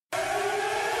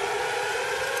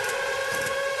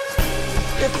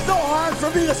It's so hard for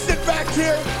me to sit back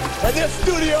here in this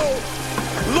studio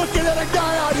looking at a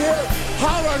guy out here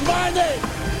hollering my name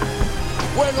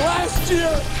when last year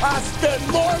I spent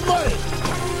more money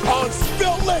on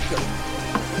spilled liquor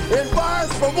in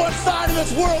bars from one side of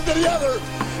this world to the other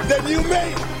than you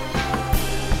made.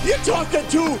 You're talking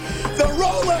to the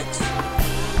Rolex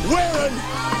wearing,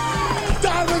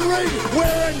 diamond ring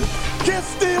wearing, kiss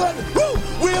stealing,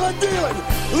 wheeling dealing,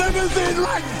 limousine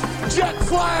riding, jet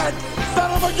flying,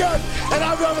 son of a gun, and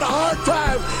I'm having a hard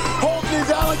time holding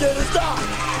these alligators down.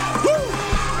 Woo!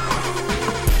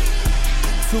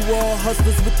 To all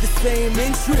hustlers with the same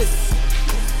interests,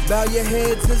 bow your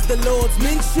heads as the Lord's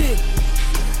mention.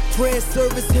 Prayer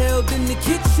service held in the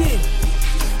kitchen.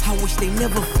 I wish they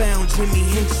never found Jimmy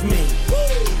Henchman.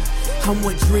 I'm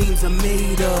what dreams are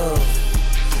made of.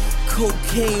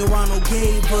 Cocaine Ronald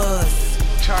gave us.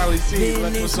 Charlie C,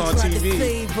 look what's on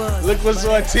TV. Look what's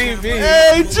on TV.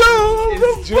 Hey, June!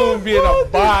 It's June being a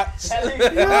bot.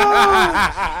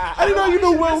 I didn't know you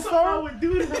knew Will Ferrell would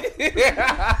do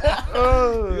that.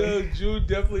 Yo, June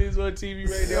definitely is on TV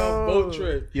right now. Boat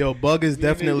trip. Yo, Bug is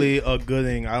definitely a good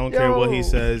thing. I don't care what he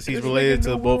says. He's related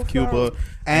to both Cuba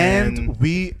And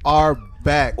we are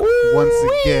back once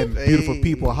again. Beautiful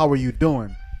people, how are you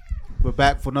doing? We're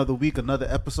back for another week, another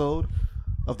episode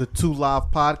of the Two Live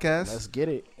Podcast. Let's get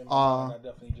it. I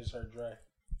definitely just heard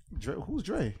Dre. Who's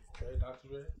Dre? Dr.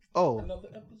 Dre. Oh. Another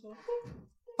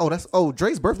episode.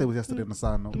 Dre's birthday was yesterday on the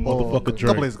side note. Motherfucker A Dre.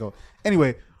 couple days ago.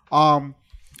 Anyway, I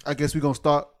guess we're gonna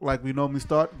start like we normally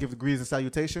start. Give the greetings and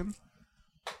salutation.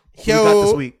 Who we got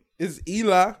this week? It's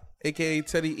Eli, aka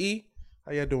Teddy E.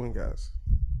 How y'all doing, guys?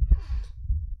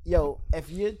 Yo,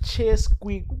 if your chair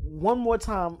squeak one more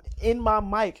time in my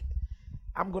mic,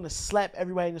 I'm gonna slap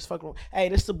everybody in this fucking room. Hey,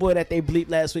 this is the boy that they bleeped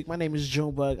last week. My name is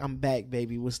Junebug. I'm back,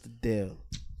 baby. What's the deal?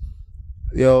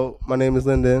 Yo, my name is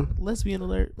Lyndon. Lesbian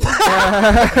alert.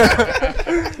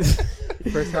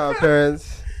 First time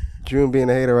appearance. June being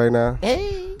a hater right now.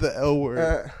 Hey. The L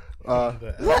word.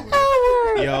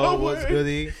 Yo, what's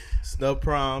goody? Snub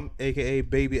Prom, aka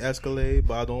Baby Escalade,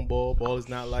 but I don't ball. Ball is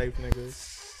not life,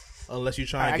 niggas. Unless you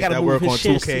try and get that work on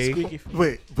 2K.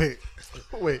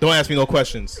 Wait. Don't ask me no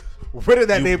questions. Where did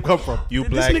that name come from? You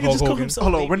black Hulk Hogan.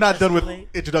 Hold on, we're not done with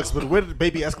introductions, but where did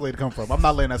Baby Escalade come from? I'm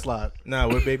not letting that slide. Nah,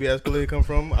 where Baby Escalade come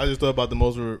from? I just thought about the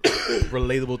most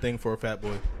relatable thing for a fat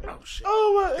boy. Oh shit!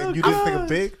 Oh my! And you didn't think of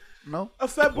Big? No? A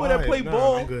fat boy that play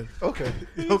ball. I'm good. Okay,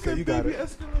 you got it.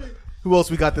 Escalade. Who else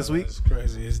we got this week? It's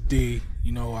crazy. It's D.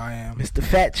 You know who I am. Mr.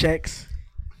 Fat Checks.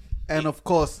 And of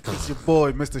course, it's your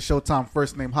boy, Mr. Showtime,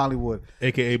 first name Hollywood.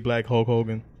 AKA Black Hulk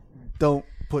Hogan. Don't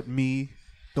put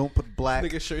black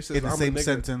Nigga shirt says in the I'm a same nigga.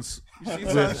 sentence. The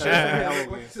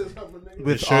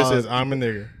With shirt says I'm a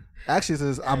nigger. actually it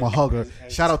says I'm a hugger.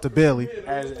 Shout out to Bailey.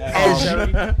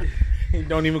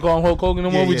 Don't even call him Hulk Hogan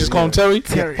no more. Yeah, we yeah, just call him Terry.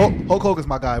 Hulk Hogan's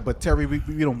my guy, but Terry, we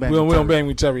don't bang. We with don't Terry. bang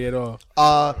with Terry at all.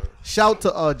 Shout to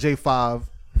J5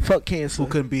 Fuck cancer. who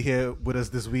couldn't be here with us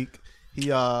this week.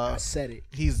 He I said it.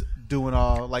 he's doing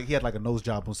like he had like a nose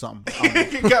job or something.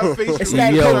 It's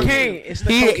that cocaine. It's the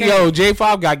cocaine.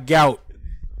 J5 got gout.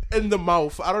 In the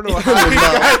mouth. I don't know how he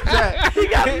got that. He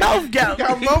got mouth gout. He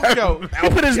got mouth gout. He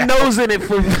put his nose in it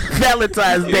for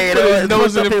Valentine's Day. put his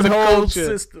nose in it for the whole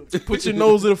culture. system. Put your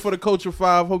nose in it for the culture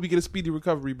 5. Hope you get a speedy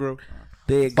recovery, bro.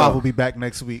 There you Bob go. will be back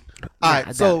next week. All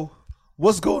right, so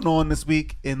what's going on this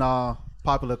week in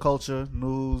popular culture,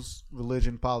 news,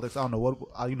 religion, politics? I don't know what.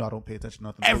 I don't pay attention to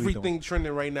nothing. What are we doing? Everything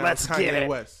trending right now Let's is get Kanye it.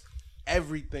 West.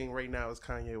 Everything right now is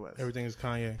Kanye West. Everything is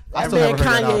Kanye. I That still man haven't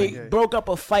heard that Kanye album. broke up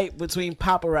a fight between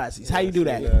paparazzis. How you do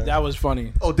that? That was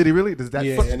funny. Oh, did he really? Does that?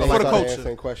 Yeah. And they For the started culture.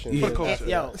 answering questions. Yeah. For the culture.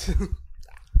 Yo,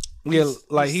 Yeah,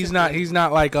 like he's not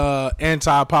like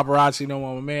anti paparazzi no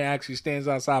more. My man actually stands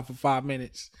outside for 5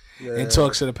 minutes and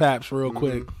talks to the paps real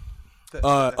quick.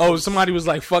 Somebody was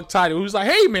like fuck Tidal. He was like,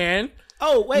 hey man,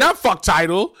 oh wait, not fuck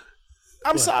Tidal.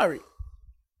 I'm sorry.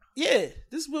 Yeah,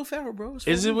 this is Will Ferrell, bro. It's for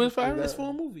Is a it movie. Will Ferrell? It's for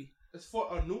a movie. It's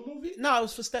for a new movie? No, it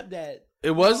was for Stepdad.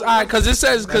 It was because it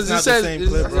says not the same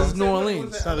clip, bro. it's New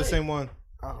Orleans. It's not the same one.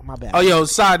 Oh my bad. Oh, yo,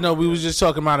 side note, we was just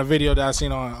talking about a video that I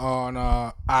seen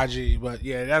on IG, but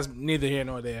yeah, that's neither here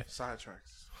nor there.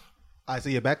 Sidetracks. All right, so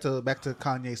yeah, back to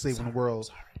Kanye saving the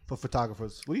world for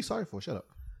photographers. What are you sorry for? Shut up.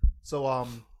 So all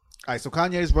right, so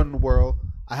Kanye's running the world.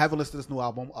 I haven't listened to this new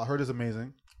album. I heard it's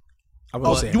amazing. I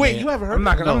won't say it, wait, man. you haven't heard I'm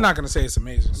not it? gonna. No. I'm not gonna say it's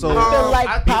amazing. So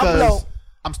like Pablo. because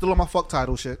I'm still on my fuck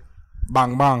title shit,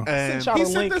 Bang bang. and Sent y'all He the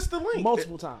sent link us the link.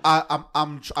 multiple times.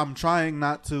 I'm trying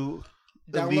not to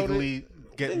Download illegally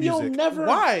get Then you'll music. never.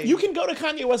 Why? You can go to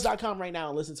KanyeWest.com right now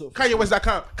and listen to it.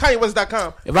 KanyeWest.com.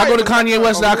 KanyeWest.com. If I go to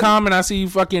KanyeWest.com and I see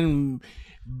fucking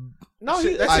No,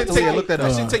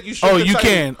 that shit take you straight. Oh, to you title.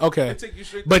 can. Okay. That take you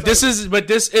straight to But this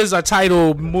is a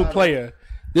title player.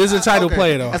 This is a title Okay.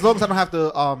 player though. As long as I don't have to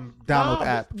download the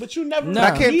app. But you never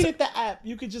Nah. needed the app.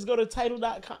 You could just go to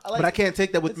title.com. Like, But I can't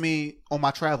take that with me on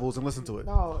my travels and listen to it.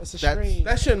 No, it's a That's-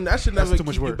 stream. That should never too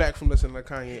much keep you work. back from listening to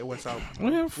Kanye West album.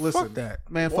 Man, Listen, fuck that.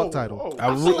 man. Fuck title.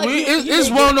 It's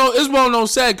well known. It's well known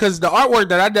said because the artwork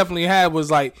that I definitely had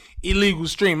was like illegal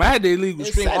stream. I had the illegal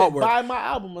It stream said it, artwork. buy my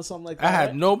album or something like that. I had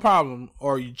right? no problem,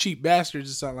 or you cheap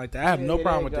bastards or something like that. I have no Yeah,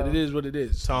 problem with there it. you It go. is what it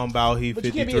is. Talking about he But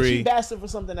you can't be a 53. cheap bastard for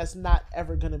something that's not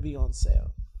ever gonna be on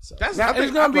sale. So That's Now,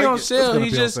 it's gonna be on sale. gonna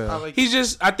He's be on just, sale. he's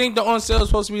just. I think the on sale is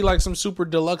supposed to be like some super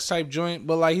deluxe type joint,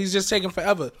 but like he's just taking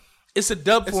forever. It's a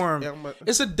dub for him. yeah, but-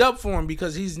 It's a dub for him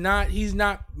because he's not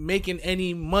making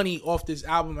any money off this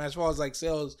album as far as like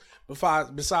sales.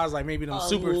 Besides like maybe them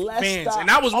super Unless fans, the and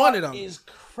I was one of art them. Is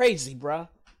crazy, bruh.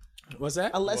 What's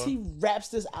that? Unless he wraps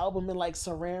this album in like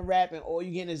saran wrap and all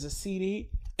you getting is a CD.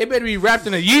 It better be wrapped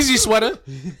in a Yeezy sweater.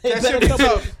 It better come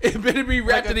up. It better be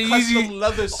wrapped Like in a a custom Yeezy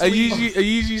leather a sleeve.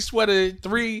 Yeezy sweater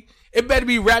 3. It better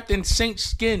be wrapped in Saint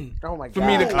skin. Oh my For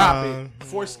me to God. cop it.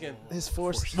 Foreskin. His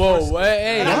force. Whoa,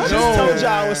 hey, I just yo. told y'all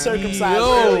I was circumcised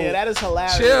earlier. That is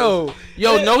hilarious. Chill.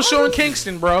 Yo, no Sean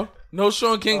Kingston, bro. No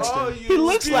Sean Kingston. He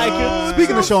looks like him.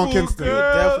 Speaking of Sean Kingston, You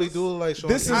definitely do look like Sean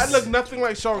This Kingston. I look nothing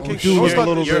like Sean Kingston. dude, I was you're a like-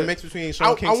 little You're a bit. mix between I, Sean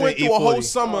I Kingston went and through a whole E40.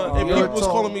 summer and You're people was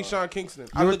tall. calling me Sean Kingston.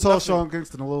 I you're look tall nothing. Sean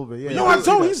Kingston a little bit. Yeah. Yo, I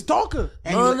told you he's darker.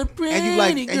 and On you, the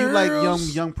and you like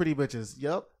girls. young pretty bitches.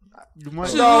 Yep. You might-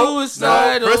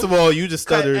 Suicidal. First of all, you just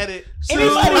Cut, stuttered. edit.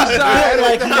 Anybody built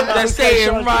like him That's looks like staying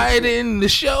Sean right Kingston. in the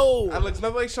show. I look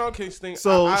nothing like Sean Kingston.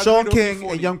 So I Sean agree with King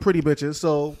E40. and young pretty bitches.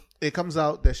 So it comes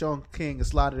out that Sean King is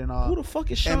slotted in. Who the fuck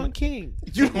is Sean And- King?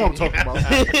 You know what I'm talking about?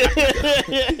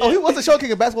 Oh, he wasn't Sean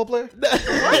King a basketball player?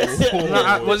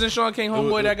 Wasn't Sean King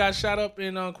homeboy that got shot up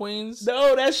in Queens?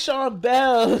 No, that's Sean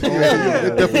Bell. It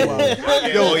definitely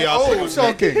was. Yo, y'all.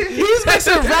 Sean King. He's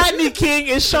mixing Rodney King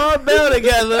and Sean Bell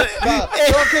together.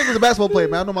 Sean King was a basketball player,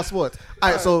 man. I know my sports.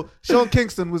 All right, so Sean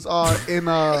Kingston was in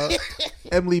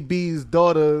Emily B's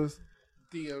daughter's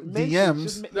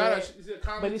DMs.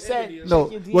 But he said, No,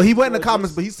 check your well, he DMs, went in the boys.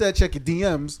 comments, but he said check your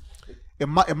DMs. In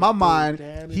my mind,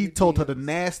 damn, he in the told her the DMs.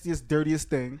 nastiest, dirtiest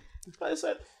thing. I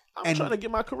said, I'm And- trying to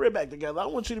get my career back together. I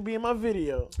want you to be in my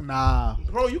video. Nah,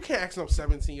 Bro, you can't ask no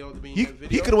 17-year-old to be in he that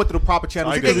video. could have went to the proper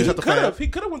channels. He I could agree. have He shut the could have. fuck He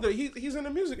could have went there. He's in the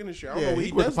music industry. I don't know Yeah, what he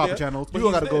he went to does proper there, channels. but You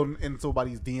don't he's got to go there. in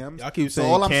somebody's DMs. Y'all keep So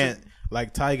saying all I'm can't. saying-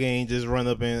 Like Tyga ain't just run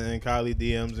up in Kylie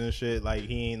DMs and shit. Like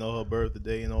he ain't know her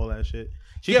birthday and all that shit.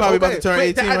 She probably but about to turn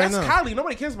wait, 18 right that's now. Kylie.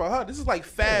 Nobody cares about her. This is like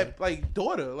Fab, like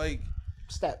daughter, like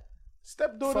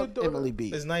stepdaughter. Fuck daughter. Emily B.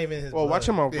 It's not even his. Well, watch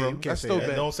him out, Yeah, bro. you can't That's say still that.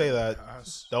 bad. Don't say that.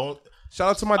 Don't Shout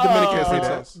out to my Dominican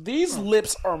princess. These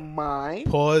lips are mine.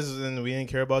 pause. And we didn't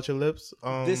care about your lips.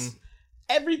 This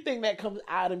everything that comes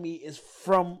out of me is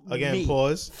from Again, me.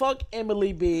 pause. Fuck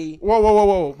Emily B.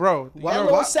 Whoa, bro. That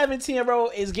little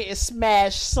 17-year-old is getting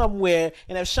smashed somewhere,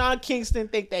 and if Sean Kingston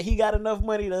think that he got enough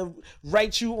money to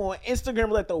write you on Instagram,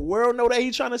 let the world know that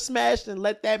he's trying to smash, then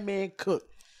let that man cook.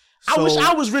 I So- wish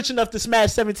I was rich enough to smash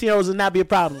 17-year-olds and not be a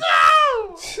problem.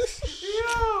 Yo,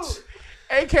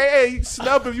 AKA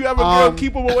Snub. If you have a girl,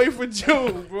 keep him away from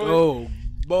June, bro. Oh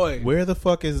boy. Where the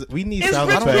fuck is? We need It's sound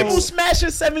rich people effects. smashing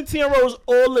 17-year-olds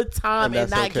all the time and,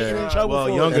 And not that's okay. getting in trouble Well,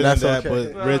 for younger it. than And that, that's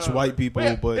okay. but rich white people.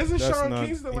 Wait, But isn't that's Sean not.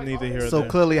 Kingston You like need to all hear this? So that.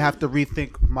 clearly, I have to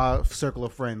rethink my circle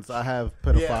of friends. I have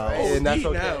pedophiles And that's He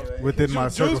okay. now. Right? within my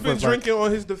circle June's of been friends. Like, drinking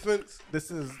on his defense. this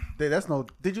is that's no.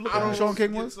 Did you look I at don't who Sean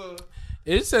King was?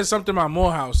 It said something about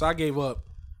Morehouse. I gave up.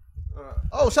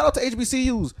 Oh, shout out to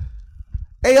HBCUs.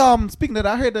 Hey, speaking of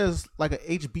that, I heard there's like a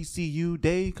HBCU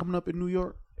day coming up in New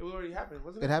York. It already happened,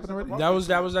 wasn't It happened already? That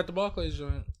was at the Barclays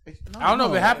joint. No, I don't know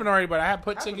if no. it happened already, but I had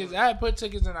put tickets. I had put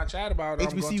tickets and I chatted about it.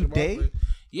 I'm going HBCU to the Day? Barclays. It's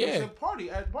Yeah. a party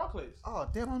at Barclays. Oh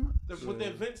damn! With the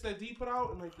events that D put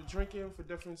out and like the drinking for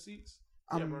different seats.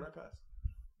 Yeah, bro, that passed.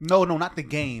 No, not the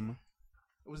game.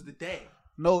 It was the day.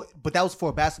 No, but that was for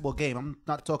a basketball game. I'm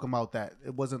not talking about that.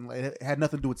 It wasn't. It had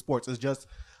nothing to do with sports. It's just,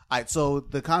 all right. So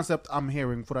the concept I'm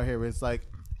hearing, what I hear is like,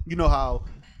 you know how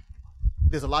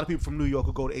there's a lot of people from New York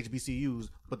who go to HBCUs,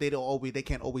 but they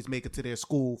can't always make it to their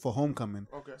school for homecoming.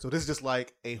 Okay. So this is just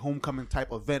like a homecoming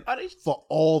type event Are they- for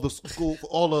all the school, for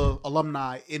all the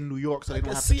alumni in New York, so they Like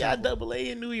don't a have to travel.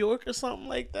 CIAA in New York or something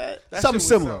like that. That Something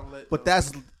shit would similar, sound lit, but though.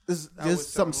 that's would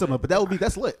something sound similar. lit. But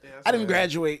that's lit. Yeah, that's I didn't lit.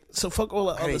 graduate, so fuck all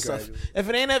the other stuff. If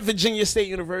it ain't at Virginia State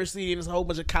University and there's a whole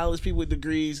bunch of college people with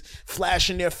degrees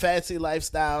flashing their fancy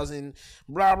lifestyles and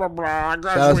blah blah blah, I Shout out to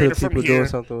the graduated from people here. doing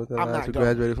something with them I'm after not going.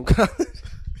 graduating from college.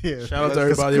 Yeah. Shout out to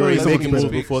everybody already crazy. making moves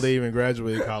Speaks. before they even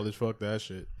graduated college. Fuck that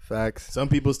shit. Facts. Some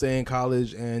people stay in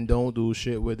college and don't do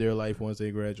shit with their life once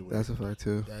they graduate. That's a fact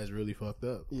too. That's really fucked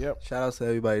up. Yep. Shout out to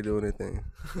everybody doing their thing.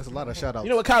 There's a lot of shout outs. You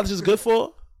know what college is good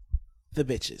for? The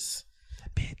bitches.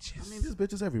 I mean, there's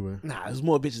bitches everywhere. Nah, there's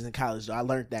more bitches in college though. I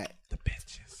learned that. The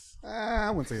bitches. I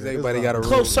wouldn't say that. Everybody got a room.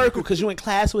 Close circle because you in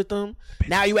class with them.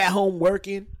 Now you at home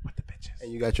working.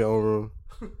 And you got your own room.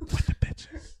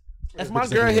 If my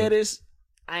girl hear this,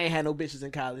 I ain't had no bitches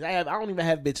in college. I don't even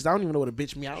have bitches. I don't even know what a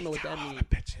bitch mean. I don't know what that means.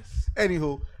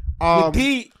 Anywho, With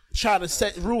D try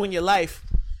to ruin your life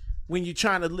when you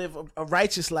trying to live a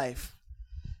righteous life.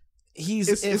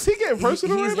 Is he getting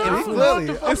personal right now? clearly.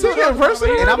 Is he getting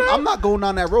personal And right now? I'm not going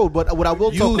down that road, but what I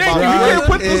will talk Nigga, about you can't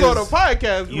put is this on a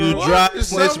podcast, bro. You What? drop Son,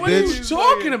 snitch, what are you bitch.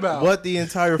 Talking about What the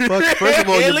entire fuck? First of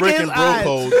all, Hey, you're look at breaking his bro eyes.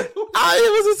 code.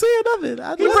 I wasn't saying nothing.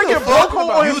 I He breaking bro code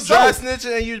on You dry himself.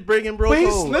 snitching and you breaking bro But he's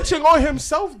code. snitching on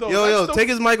himself, though. Yo, That's take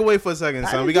his mic away for a second,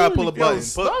 son. We gotta pull a button.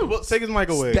 Take his mic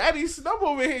away. Daddy Snub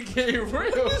over here getting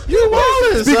real. You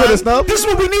wildin', Speak of the son. snub. This is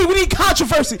what we need. We need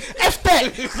controversy. F that.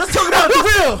 Let's talk about the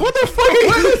real. What the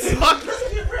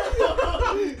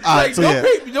All right, so yeah.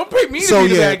 don't pay me to be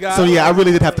the bad guy. So yeah, I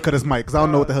really did have to cut his mic because I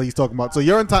don't know what the hell he's talking about. So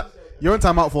you're in time. You're in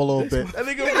timeout for a little bit. That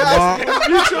nigga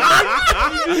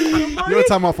You're in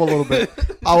timeout for a little bit.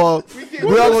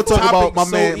 We all gonna talk about my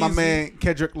so man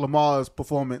Kendrick Lamar's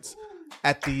performance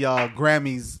at the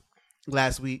Grammys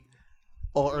last week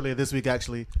or earlier this week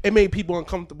actually. It made people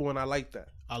uncomfortable, and I like that.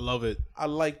 I love it. I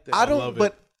like that. I love don't. it.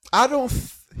 But I don't.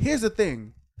 Here's the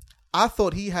thing. I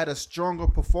thought he had a stronger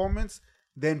performance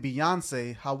than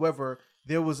Beyonce. However,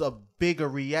 there was a bigger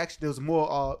reaction. There was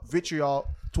more vitriol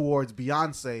towards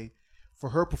Beyonce for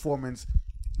her performance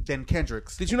than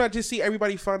Kendrick's. Did you not just see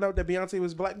everybody found out that Beyonce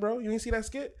was black, bro? You didn't see that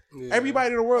skit? Yeah.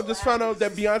 Everybody in the world just found out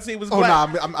that Beyonce was black.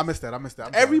 Oh, no, I missed that. I'm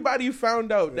sorry. Everybody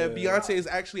found out that Beyonce is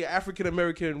actually an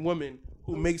African-American woman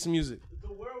who makes music.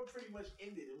 The world pretty much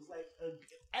ended. It was like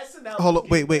SNL. Hold on.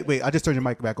 Wait. I just turned your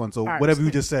mic back on. So right, whatever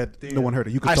you just said, no one heard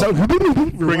it. You can All talk.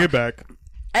 right, Bring it back.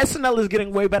 SNL is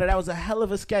getting way better. That was a hell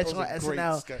of a sketch on a great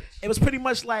SNL. sketch. It was pretty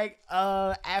much like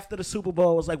after the Super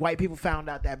Bowl, it was like white people found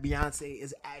out that Beyonce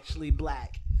is actually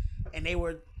black, and they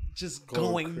were just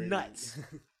going nuts.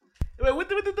 Wait, what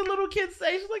did the little kid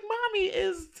say? She's like, "Mommy,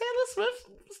 is Taylor Swift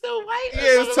still white?" Yeah,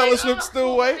 is Taylor Swift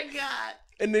still white? Oh my god!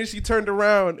 And then she turned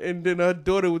around, and then her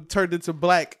daughter turned into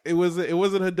black. It wasn't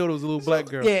her daughter. It was a little black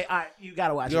girl. Yeah, all right, you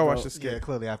gotta watch You it. gotta bro. watch the skit. Yeah,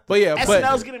 clearly. But yeah,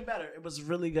 SNL's getting better. It was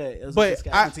really good. It was a good But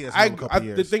sketch. see SNL in a couple the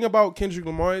years. thing about Kendrick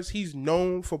Lamar is he's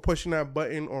known for pushing that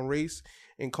button on race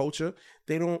and culture.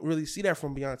 They don't really see that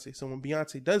from Beyonce. So when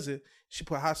Beyonce does it, she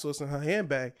put hot sauce in her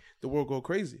handbag. The world go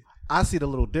crazy. I see it a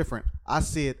little different. I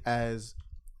see it as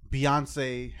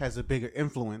Beyonce has a bigger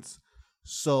influence.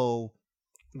 So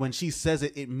when she says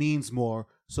it, it means more.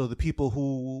 So the people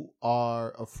who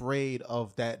are afraid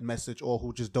of that message or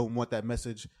who just don't want that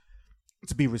message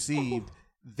to be received,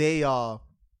 they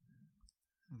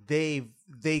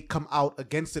come out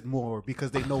against it more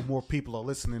because they know more people are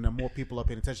listening and more people are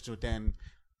paying attention to it than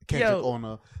Kendrick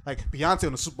on like Beyonce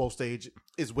on the Super Bowl stage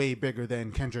is way bigger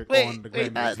than Kendrick on the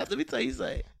Grammys. Let me tell you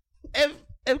something.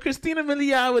 If Christina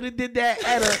Milian would have did that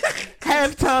at a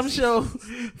halftime show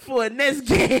for a Nets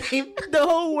game, the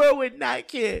whole world would not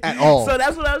care At all. So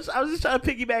that's what I was just trying to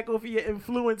piggyback off of your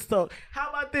influence talk. How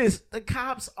about this? The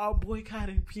cops are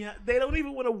boycotting Beyonce. They don't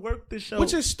even want to work the show.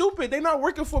 Which is stupid. They're not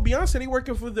working for Beyonce. They're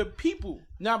working for the people.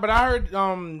 No, but I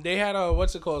heard they had a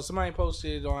what's it called? Somebody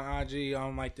posted on IG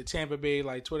on like the Tampa Bay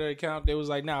like Twitter account. They was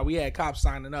like, "Nah, we had cops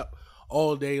signing up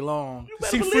all day long."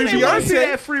 See, Believe free they wanna see Beyonce.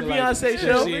 that free to, like, Beyonce yeah,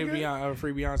 show. see a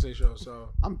free Beyonce show. So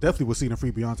I'm definitely was seeing a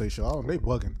free Beyonce show. Oh, they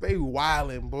bugging. They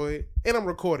wildin', boy. And I'm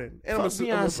recording. And I'm Fuck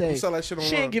gonna Beyonce. sell that shit online.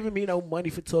 She ain't giving me no money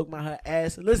for talking about her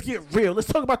ass. Let's get real. Let's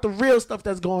talk about the real stuff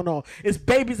that's going on. It's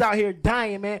babies out here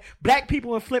dying, man. Black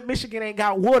people in Flint, Michigan ain't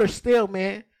got water still,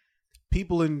 man.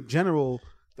 People in general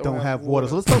don't have have water.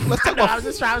 water. So let's talk No, I about. was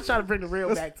just trying to bring the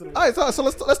real back to the. All right, so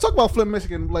let's talk about Flint,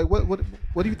 Michigan. Like, what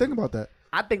do you think about that?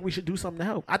 I think we should do something to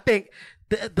help. I think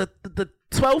the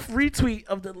 12th retweet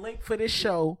of the link for this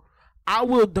show, I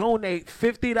will donate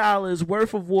 $50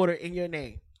 worth of water in your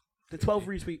name. The 12th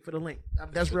retweet for the link.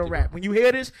 That's real rap. When you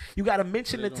hear this, you got to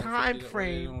mention the time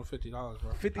frame. $50,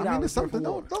 bro. $50. I mean, it's something.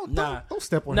 worth of water. Don't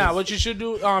step on. Nah, his- what you should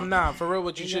do, for real,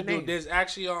 what you In should your do, name. there's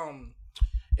actually,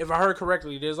 if I heard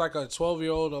correctly, there's like a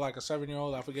 12-year-old or like a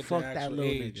 7-year-old, I forget Fuck the that actual little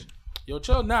age. nigga. Yo,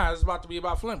 chill, nah, it's about to be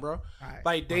about Flint, bro. Alright,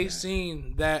 Like, they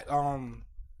seen that,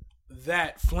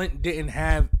 that Flint didn't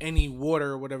have any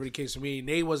water or whatever the case may be.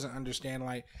 They wasn't understanding,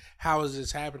 like, how is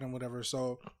this happening, whatever.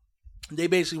 So, they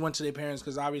basically went to their parents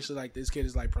because obviously like this kid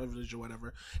is like privileged or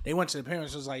whatever. They went to their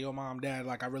parents and was like, yo, mom, dad,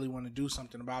 like I really want to do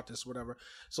something about this, whatever.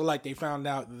 So like they found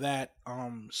out that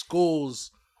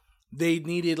schools, they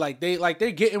needed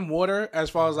they're getting water as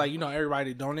far as like, you know,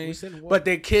 everybody donating, but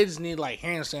their kids need like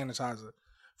hand sanitizer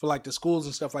for like the schools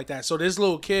and stuff like that. So this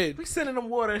little kid, we sending them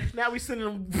water. Now we sending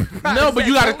them. No, but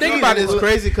you got to think about it. It's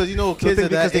crazy because you know kids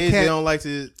at that age, they don't like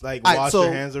to like wash so,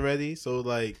 their hands already. So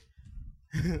like.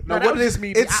 No, what it is,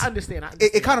 I understand.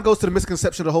 It kind of goes to the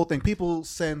misconception of the whole thing. People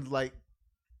send like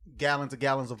gallons and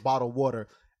gallons of bottled water,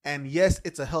 and yes,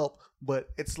 it's a help, but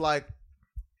it's like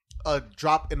a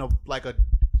drop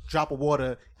of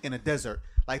water in a desert.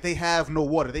 Like they have no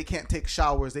water, they can't take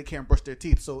showers, they can't brush their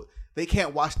teeth, so they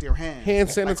can't wash their hands. Hand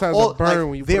sanitizer burn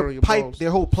when you put it on your balls.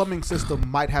 Their whole plumbing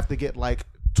system might have to get like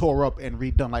tore up and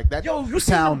redone like that. Yo, you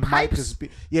town might just be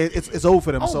it's over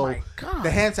for them. Oh so my God.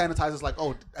 the hand sanitizer is like,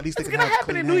 oh, at least it's they can gonna have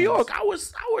happen clean in New hands. York. I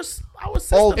was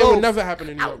It would never happen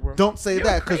in New York, bro. Don't say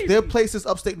that because there are places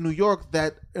upstate New York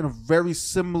that in a very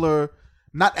similar,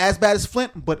 not as bad as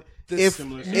Flint, but New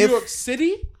York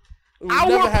City,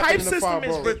 our pipe system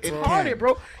is retarded,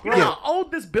 bro. You know how old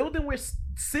this building we're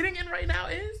sitting in right now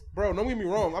is? Bro, don't get me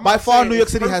wrong. By far, New York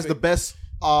City has the best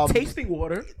tasting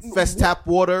water, best tap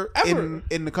water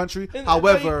in the country.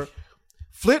 However,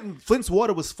 Flint's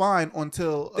water was fine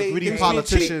until a greedy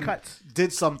politician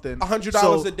did something.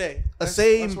 $100 a day. A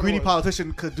same greedy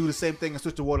politician could do the same thing and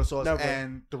switch the water source,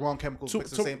 and the wrong chemicals mix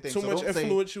the same thing. Too much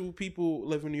influential people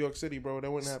live in New York City, bro.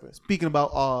 That wouldn't happen. Speaking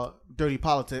about dirty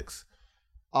politics,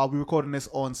 we recording this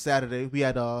on Saturday. We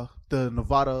had the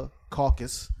Nevada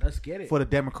caucus. Let's get it. For the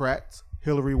Democrats.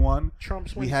 Hillary won.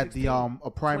 Trump's we had the a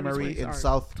primary in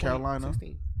South Carolina.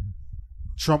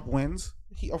 Trump wins.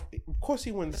 Of course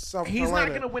he wins South Carolina. He's not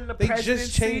going to win the presidency. They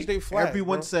just changed their flag.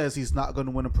 Everyone says he's not going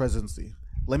to win a presidency.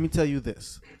 Let me tell you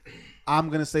this. I'm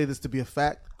going to say this to be a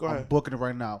fact. I'm booking it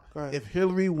right now. If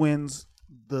Hillary wins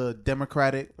the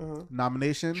Democratic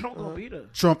nomination,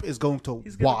 Trump is going to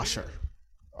wash her.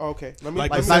 Okay.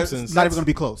 Like the Simpsons. Not even going to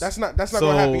be close. That's not going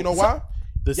to happen. You know why?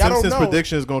 The Simpsons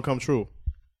prediction is going to come true.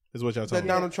 Is what y'all talking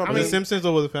about. Donald Trump the Simpsons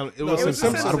or was the family? It was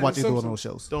Simpsons. I don't watch either one of those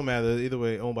shows. Don't matter. Either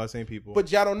way, owned by the same people.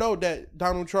 But y'all don't know that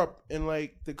Donald Trump and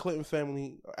like the Clinton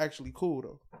family are actually cool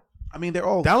though. I mean,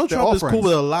 Donald Trump is friends. cool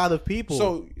with a lot of people.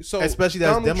 So especially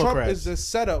that's Donald Democrats. Trump is the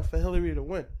setup for Hillary to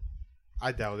win.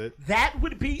 I doubt it. That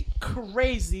would be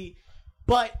crazy,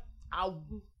 but I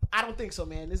don't think so,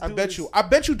 man. I bet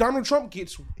you Donald Trump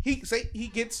gets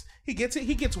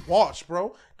washed,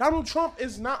 bro. Donald Trump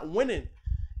is not winning.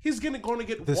 He's going to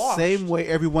get washed. The same way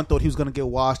everyone thought he was going to get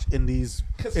washed in these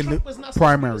the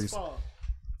primaries.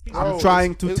 I'm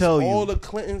trying to tell you. All the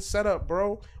Clinton setup,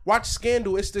 bro. Watch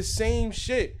Scandal. It's the same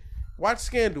shit. Watch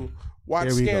Scandal.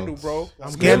 Watch Scandal, bro.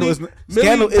 Scandal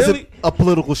isn't a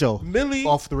political show. Millie,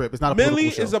 off the rip. It's not a political show.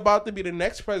 Millie is about to be the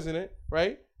next president,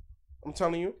 right? I'm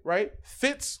telling you, right?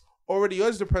 Fitz already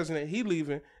is the president. He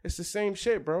leaving. It's the same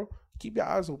shit, bro. Keep your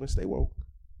eyes open. Stay woke.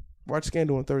 Watch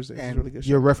Scandal on Thursday. And it's really good.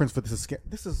 Your reference for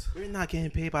this is we're not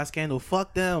getting paid by Scandal.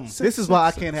 Fuck them. This is why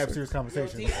I can't have serious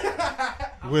conversations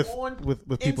with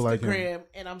people like him. Instagram,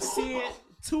 and I'm seeing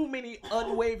too many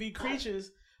unwavy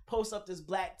creatures post up this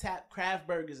black tap craft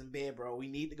burgers in bed, bro. We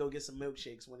need to go get some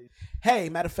milkshakes. Hey,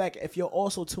 matter of fact, if you're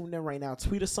also tuned in right now,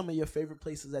 tweet us some of your favorite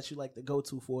places that you like to go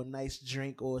to for a nice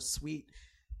drink or a sweet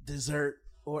dessert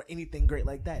or anything great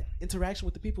like that. Interaction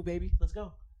with the people, baby. Let's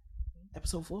go.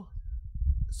 Episode 4.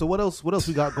 So what else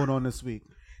we got going on this week?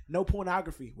 No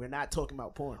pornography. We're not talking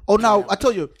about porn. Oh no, I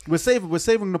told you we're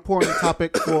saving the porn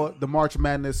topic for the March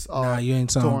Madness. Nah, you ain't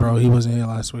telling, bro. He wasn't here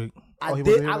last week. I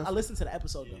listened to the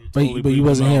episode though. But you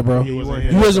wasn't here, bro. You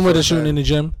wasn't with us shooting in the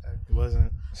gym. He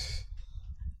wasn't.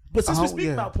 But since we speak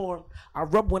about porn, I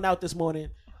rubbed one out this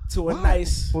morning to a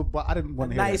nice, but I didn't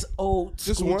want to hear nice that. Old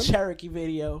school Cherokee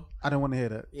video. I didn't want to hear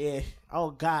that. Yeah.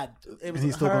 Oh God. It was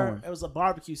he's still going. It was a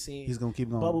barbecue scene. He's gonna keep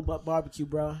going. Bubble butt barbecue,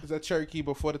 bro. Is that Cherokee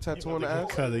before the tattoo on the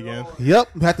ass? Cut again.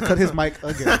 Yep. We had to cut his mic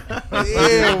again.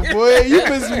 Yeah, boy. You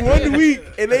missed 1 week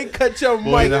and they cut your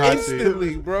mic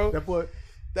instantly, bro. That boy.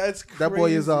 That's crazy.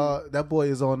 That boy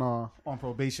is on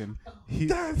probation. He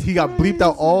got bleeped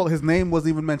out. All his name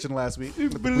wasn't even mentioned last week.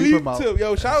 Bleeped him.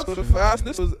 Yo, shout out to the fast.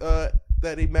 This was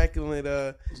that immaculate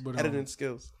editing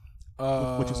skills.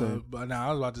 What you saying? But I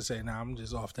was about to say. I'm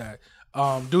just off that.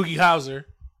 Doogie Howser,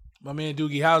 my man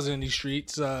Doogie Howser in these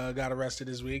streets, got arrested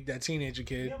this week. That teenager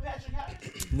kid.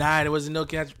 Nah, it wasn't no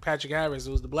Patrick Harris.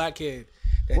 It was the black kid.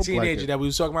 That teenager that we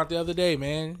was talking about the other day,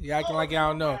 man. You acting like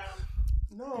y'all don't know.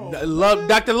 No.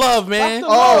 Dr. Love, man.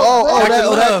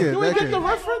 That kid. You get the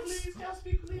reference?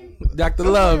 Dr.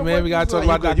 Love, man. We gotta talk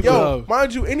about Dr. Yo, Love.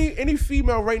 mind you, any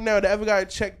female right now that ever got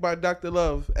checked by Dr.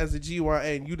 Love as a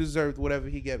GYN, you deserved whatever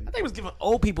he gave you. I think he was giving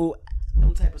old people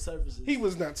them type of services. He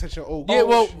was not touching old. Yeah,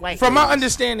 well, white from my ladies.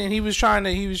 understanding, he was trying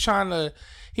to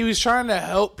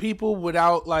help people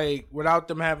without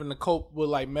them having to cope with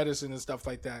like medicine and stuff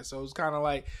like that. So it was kind of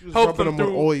like help rubbing them them with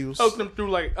through oils. help them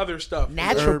through like other stuff.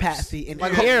 naturopathy and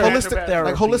Like hair holistic,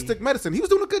 therapy. like holistic medicine. He was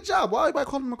doing a good job. Why everybody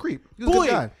calling him a creep? He was a good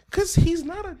Boy, guy. because he's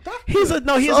not a doctor. He's a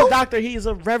So? doctor. He's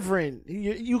a reverend.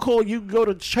 You go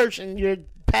to church and your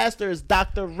pastor is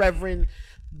Dr. Reverend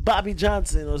Bobby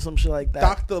Johnson or some shit like that.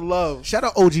 Dr. Love. Shout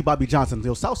out OG Bobby Johnson.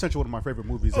 Yo, South Central, one of my favorite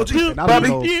movies. OG And I Bobby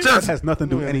don't know, Johnson. that has nothing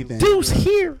to do with anything. Dude's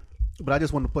here. But I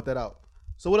just wanted to put that out.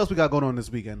 So what else we got going on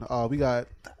this weekend? We got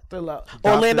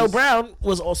Orlando Brown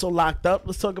was also locked up.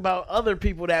 Let's talk about other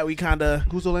people that we kind of.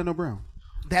 who's Orlando Brown?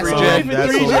 That's 3J.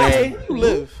 3J. You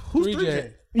live. Who's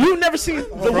 3J. You never seen the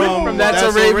From That's a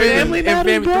That's a Raven Raven. and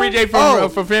Family Matters, 3J bro?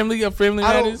 for Family I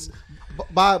Matters. don't.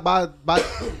 By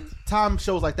time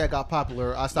shows like that got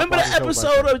popular, I stopped. Remember the watching shows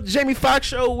episode like of Jamie Foxx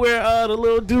show where the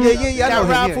little dude Yeah, I know got him.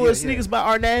 robbed Yeah, for yeah, his yeah. sneakers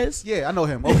by Arnaz? that. Yeah, I know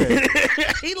him. Okay,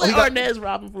 He let he got- Arnaz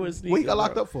rob him for his sneakers. what he got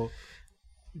locked bro. up for?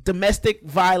 Domestic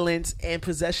violence and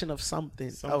possession of something.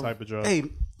 Some type of drug. Hey,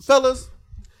 fellas,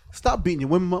 stop beating your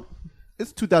women up.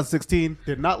 It's 2016.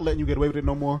 They're not letting you get away with it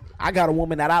no more. I got a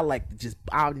woman that I like to just.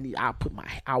 I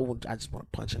just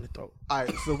want to punch in the throat. All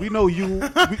right, so we know you.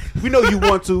 We know you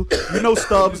want to. We know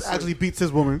Stubbs actually beats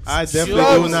his woman. I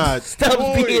definitely do not. Stubbs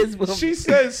Boy, be his woman. she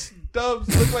says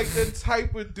Stubbs look like the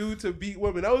type of dude to beat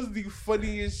women. That was the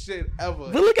funniest shit ever.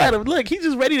 But look at him. Look, he's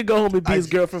just ready to go home and beat his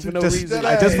girlfriend for no just, reason.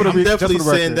 I just for the I'm re- definitely just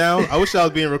for the sitting record. down. I wish I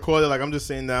was being recorded. Like I'm just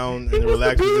sitting down in a wants to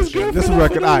relaxed be his position. girlfriend. This is a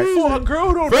record. All right. For a girl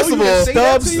who don't First know of you to all, say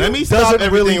that to Stubbs. you? Let me stop Doesn't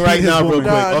everything really right beat now, his real woman.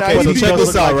 quick. Nah, Okay, nah, so he check does this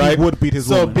look out, like he right? would beat his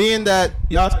So woman. being that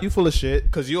y'all, you full of shit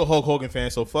because you're a Hulk Hogan fan,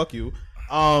 so fuck you.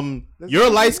 You're a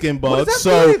light skinned What bug, does that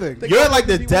so do anything? you're like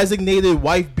the designated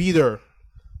wife beater.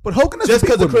 But Hogan is Just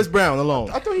because of Chris Brown. Brown alone.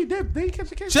 I thought he did. Did he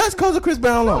catch a case? Just because of Chris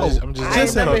Brown alone. I'm just- I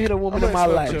ain't never saying. hit a woman in my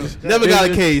life. Never got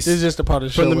a case. This is just a part of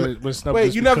the show. From the- with Snub Wait,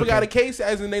 just you be never cooking. got a case,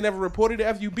 as in they never reported it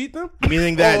after you beat them?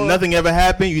 Meaning that Or- nothing ever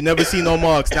happened. You never see no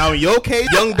marks. Now in your case,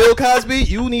 young Bill Cosby,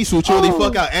 you need to truly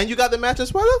fuck out. And you got the mattress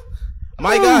sweater?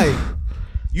 My guy.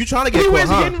 You trying to get He caught, wears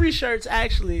huh? Henry shirts.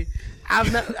 Actually,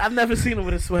 I've never seen him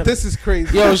with a sweater. This is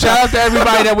crazy. Yo, shout out to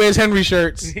everybody that wears Henry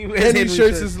shirts. He wears Henry Henry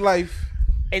shirts is life.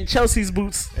 and Chelsea's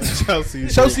boots.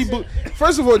 Chelsea boot.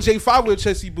 First of all, J5 wear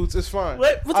Chelsea boots. It's fine.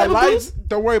 What type I of like. boots?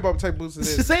 Don't worry about what type of boots it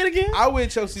is. Say it again. I wear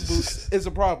Chelsea boots. It's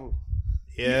a problem.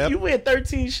 Yeah. You wear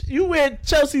 13. You wear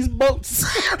Chelsea's boots.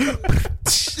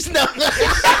 No.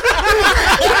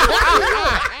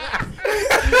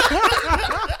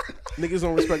 Niggas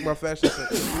don't respect my fashion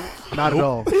sense. Not at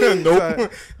all.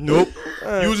 Nope. Nope.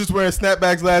 You was just wearing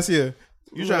snapbacks last year.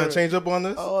 You trying to change up on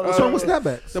this? What's wrong with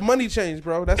snapbacks? The money changed,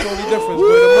 bro. That's the only difference. But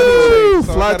the money changed.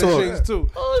 So Fly I gotta talk. change too.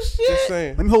 Oh Just shit.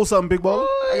 saying. Let me hold something, big baller.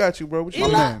 I got you, bro. What you My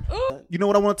mean? man. You know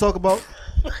what I want to talk about?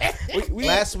 We-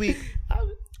 Last week,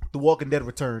 The Walking Dead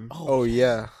returned, Oh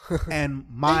yeah. and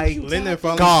my Linden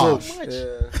finally gosh,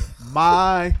 spoke.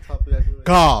 my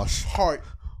gosh, Heart.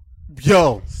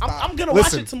 yo, I'm gonna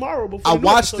Listen, watch it tomorrow. Before I the new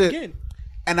watched episode it Again.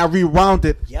 and I rewound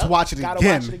it Yep. to watch it Gotta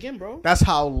again. watch it again, bro. That's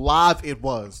how live it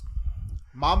was.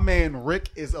 My man Rick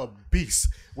is a beast.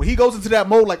 When he goes into that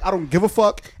mode, like I don't give a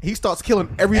fuck, he starts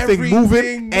killing everything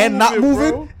moving and not moving,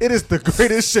 moving. bro. It is the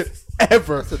greatest shit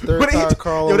ever. the third But time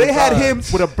Carl yo, they over had five. him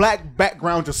with a black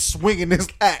background just swinging his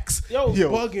axe. Yo,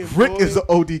 bugging, Rick boy. is an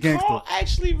OD gangster. Carl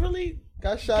actually really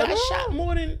Got shot. got shot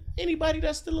more than anybody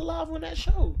that's still alive on that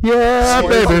show. Yeah,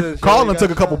 baby. Carl Carlin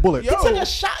took a couple bullets. Yo. He took a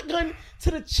shotgun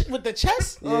to the with the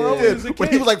chest. He did, when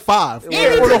he was like 5.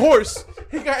 Yeah, on a horse.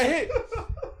 He got hit.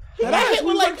 Got hit He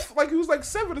with was like he was like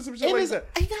 7 or some shit and like his, that.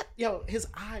 he got his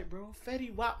eye, bro.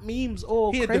 Fetty Wap memes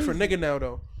all He a crazy. different nigga now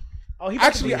though. Oh, he about to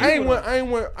Actually, be I ain't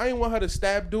evil want her to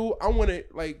stab dude. I wanted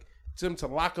like them to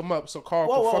lock him up so Carl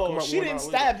now. could fuck Whoa, him whoa, up. she didn't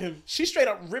stab him. She straight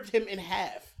up ripped him in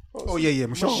half. Oh yeah,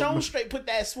 Michonne. Michonne straight put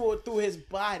that sword through his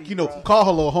body. You know, bro. call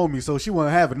her little homie, so she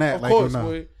wasn't having that. Of like, course, no.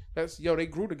 boy. That's they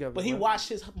grew together. But he man. watched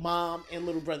his mom and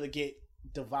little brother get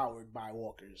devoured by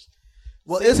walkers.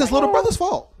 Well, it's his little brother's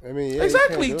fault. I mean, yeah,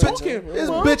 Exactly. you Talk can't do it. him. His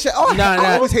bitch. Oh, Nah, I nah.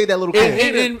 always hate that little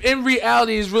kid. In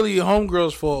reality, it's really your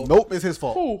homegirl's fault. Nope, it's his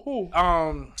fault. Who?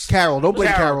 Carol, don't blame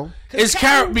Carol. It's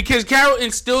Carol because Carol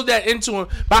instilled that into him.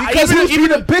 But Because he was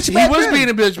being a bitch He back was then. being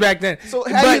a bitch back then. So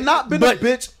had he not been a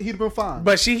bitch, he'd been fine.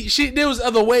 But she there was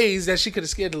other ways that she could have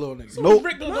scared the little nigga. Nope.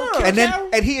 Rick gonna go kill And then Carol?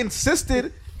 and he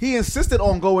insisted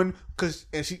on going because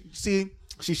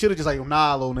she should have just like,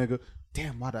 nah, little nigga,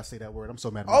 Damn, why did I say that word? I'm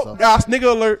so mad at Oh, myself. gosh,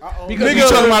 nigga alert. Because you're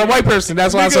talking about a white person.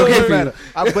 That's why it's okay for you.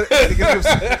 But it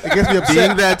gets me upset.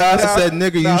 Being that Dawson said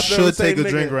nigga, you I've never should said take a nigga.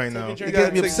 drink right now. You It gotta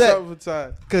gets me take upset. something for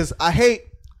time. Because I hate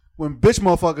when bitch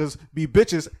motherfuckers be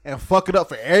bitches and fuck it up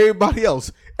for everybody else.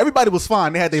 Everybody was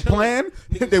fine. They had their plan.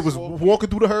 They was walking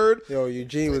through the herd. Yo,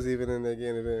 Eugene was even in there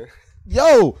getting it in.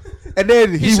 Yo, and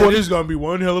then He said it's gonna be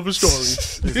one hell of a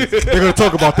story. They're gonna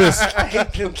talk about this. I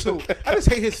hate him too. I just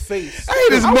hate his face. I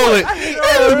hate his mullet.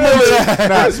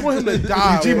 I just want him to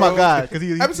die. Eugene, bro. my guy,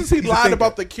 because Ever since he lied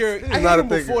about the cure, I not hate a him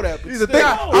thinker. before that. He's a thinker.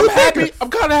 I'm happy. I'm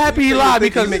kind of happy he lied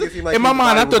because make it seem like in my he's a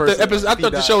mind I Bible thought the person. episode, I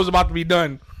thought the show was about to be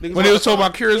done when they was talking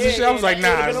about cures and shit. I was like,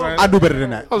 nah, son. I knew better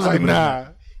than that. I was like, nah.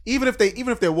 Even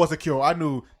if there was a cure, I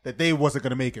knew that they wasn't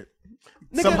gonna make it.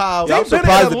 Nigga, Somehow, they I'm been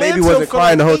surprised in the baby Atlanta wasn't for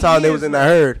crying the whole 8 time they years was in now. the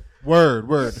herd.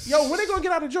 word. Yo, when they gonna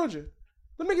get out of Georgia?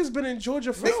 The niggas been in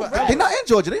Georgia for They forever. not in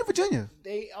Georgia. They in Virginia.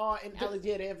 They are in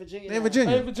Alexandria. They're in Virginia. They in now. They in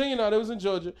Virginia. Virginia now. They was in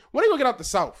Georgia. When they gonna get out the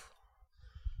South?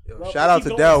 Bro, Shout out keep to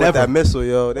going. Dell with Never. that missile,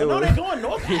 yo. They No, were, they're going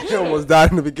north. he almost died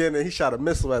in the beginning. He shot a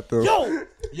missile at them.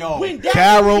 Yo, when that-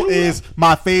 Carol you- is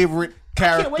my favorite I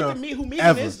character. can't wait to meet who Megan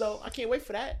ever. is though. I can't wait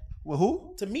for that. Well,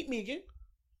 who? To meet Megan.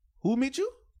 Who meet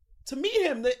you? To meet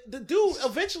him, the dude.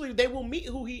 Eventually, they will meet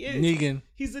who he is. Negan.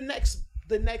 He's the next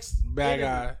Bad enemy.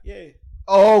 guy. Yeah.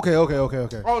 Oh, okay.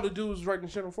 All the dudes writing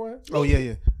shit on forehead. Oh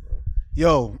yeah.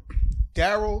 Yo,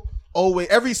 Daryl. Always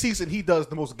every season he does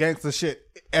the most gangster shit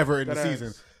ever in the That ass.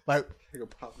 season. Like,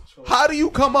 how do you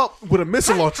come up with a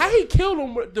missile launcher How he killed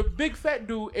him with the big fat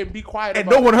dude and be quiet and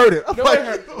about no one heard it? No one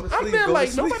heard. I'm there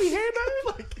like nobody heard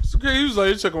that. He was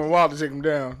like, it took him a while to take him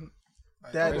down.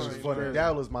 That is funny.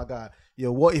 Daryl is my guy.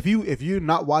 Yo, what if you're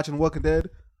not watching Walking Dead,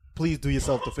 please do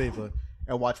yourself the favor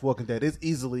and watch Walking Dead. It's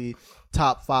easily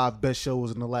top 5 best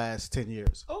shows in the last 10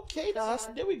 years. Okay, Doss.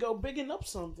 There we go. Bigging up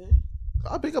something.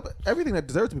 I big up everything that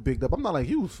deserves to be bigged up. I'm not like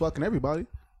you, fucking everybody.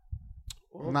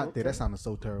 Not there. That sounded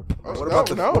so terrible. What about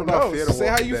the what about Fear the Say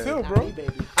how Walking you Dead? feel, Nah, bro. me,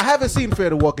 baby. I haven't seen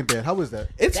Fear the Walking Dead. How is that?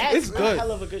 It's That's good. a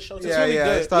hell of a good show. Too. Yeah, really yeah.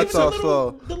 good. It starts Even off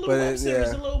slow, the little but web it, series,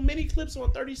 yeah. the little mini clips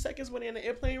on 30 seconds when they're in the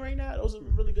airplane right now. Those are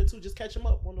really good too. Just catch them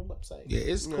up on the website. Yeah,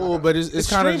 it's cool, but it's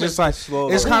kind of streaming. just like Slow,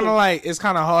 it's though. kind of like it's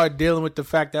kind of hard dealing with the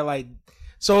fact that like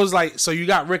so it's like so you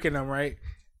got Rick and them right.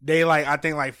 They like I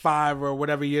think like 5 or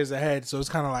whatever years ahead, so it's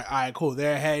kind of like all right, cool.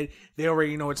 They're ahead. They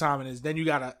already know what time it is. Then you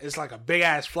got it's like a big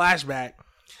ass flashback.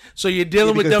 So you're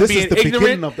dealing with because them this is being the ignorant.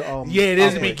 beginning of the, yeah, it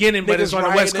is the okay. beginning, but it's Niggas on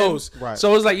the West rioting. Coast. Right.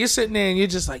 So it's like you're sitting there and you're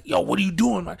just like, yo, what are you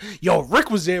doing, man? Yo, Rick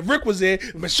was there,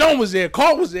 Michonne was there,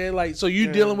 Carl was there. Like, so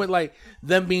you dealing with like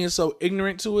them being so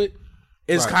ignorant to it.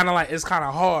 It's Right. kind of like it's kind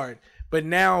of hard. But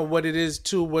now what it is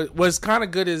too, what's kind of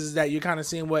good is that you're kind of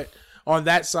seeing what on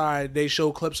that side they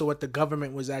show clips of what the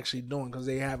government was actually doing because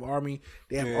they have army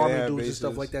dudes and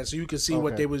stuff like that, so you can see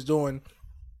what Okay. they was doing.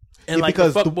 And Yeah, like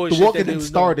because the the fuckboy shit Walking that they Dead was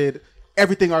started,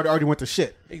 everything already went to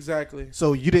shit. Exactly.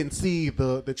 So you didn't see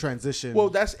the transition. Well,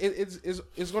 that's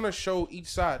it's gonna show each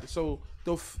side. So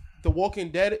the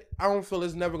Walking Dead, I don't feel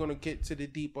is never gonna get to the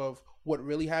deep of what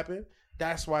really happened.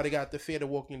 That's why they got the Fear the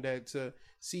Walking Dead to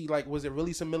see like was it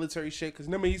really some military shit? Because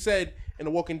remember he said in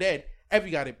the Walking Dead,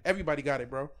 everybody got it,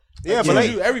 bro. Yeah, Like, but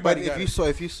like, everybody but got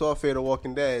if you saw Fear the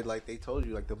Walking Dead, like they told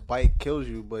you, like the bite kills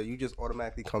you, but you just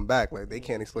automatically come back. Like they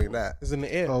can't explain that. It's in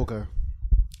the air. Oh, okay.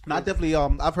 No, I definitely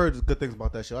I've heard good things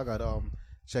about that show. I got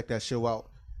check that show out.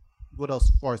 What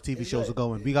else as far as TV shows are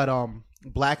going? We got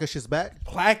Blackish is back.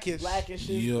 Blackish. Black and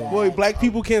shit. Yo. bad. Boy, black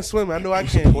people can't swim. I know I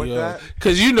can't. Boy,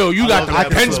 because you know you got love the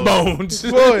that tense episode. bones.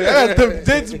 I got them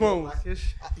dense bones.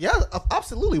 Yeah,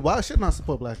 absolutely. Why should not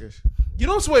support Blackish? You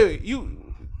don't swear.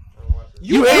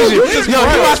 You Asian. Yo,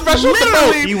 you watch Special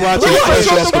Literally. You watch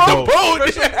it for the boat.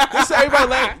 This is everybody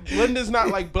like Linda's not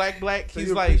like black. So He's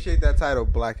you like appreciate that title,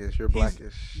 Blackish. You're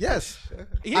Blackish. Yes,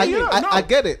 Yeah, I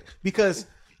get it because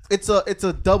it's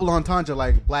a double entendre,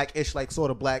 like blackish, like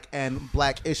sort of black, and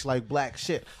blackish, like black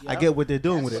shit. I get what they're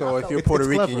doing with it. So if you're It's Puerto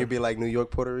Rican, clever. you'd be like New York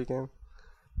Puerto Rican,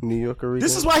 New Yorker Rican.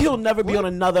 This is why he'll never be on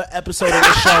another episode of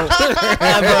the show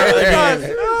ever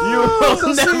again. You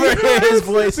will never hear his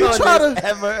voice we on try this to-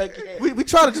 ever again. we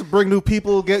try to just bring new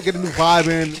people, get a new vibe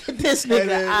in. This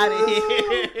nigga out of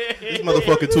here. This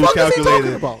motherfucker too What is he talking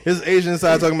calculated. about? His Asian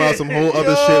side talking about some whole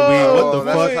other shit. What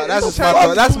the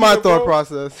fuck? That's my thought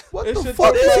process. What It's the your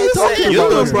fuck thought is he process. talking Your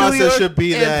about? thought process should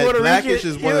be and that Puerto Blackish Rican,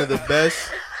 is one of the best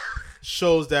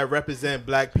shows that represent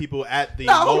black people at the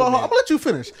Hold on. I'm gonna let you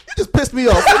finish. You just pissed me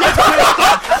off. What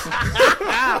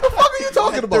the fuck are you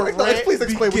talking about? Please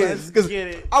explain what that is, because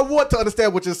I want to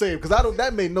understand what you're saying, because I don't.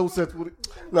 That made no sense.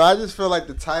 No, I just feel like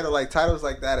the title, like titles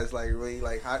like that, is like really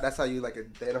like that's how you like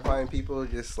identifying people,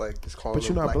 just calling. But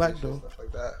you're not black though. Stuff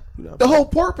like that. The whole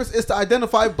purpose is to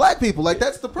identify black people. Like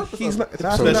that's the purpose. He's of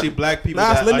not, especially black people.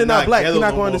 Nah, that Lyndon are not black. He's not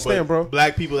no going to understand, bro.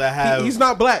 Black people that have. He's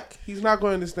not black. He's not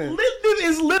going to understand. Lyndon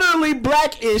is literally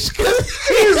blackish.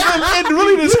 It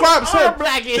really describes him.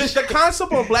 Blackish. The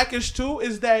concept of blackish too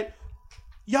is that,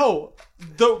 yo,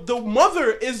 the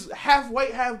mother is half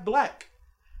white, half black.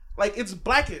 Like it's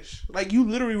blackish. Like you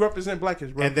literally represent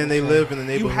blackish, bro. And then they live in the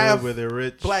neighborhood where they're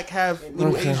rich. Black half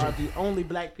little Asian. Are the only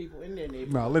black people in their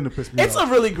neighborhood. No, Lyndon pissed me off. It's a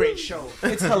really great show.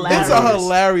 It's hilarious. It's a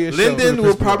hilarious show. Lyndon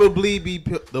will probably be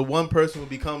the one person who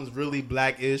becomes really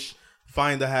blackish,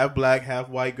 find a half black, half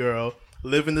white girl,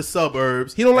 live in the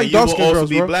suburbs. He don't like dark skin girls,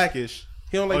 be bro. blackish.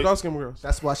 He don't like dark skin girls.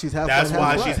 That's why she's half. That's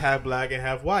why black. she's half black and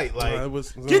half white. Like,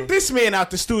 get this man out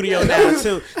the studio now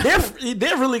too.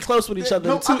 They're really close with each other.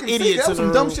 No, Two idiots. That was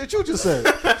some dumb shit you just said.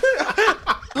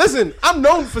 Listen, I'm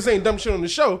known for saying dumb shit on the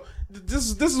show.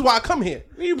 This is why I come here.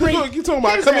 You talking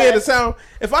about I come here to sound.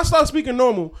 If I start speaking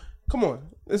normal, come on,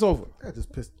 it's over. That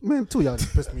just pissed. Man, two of y'all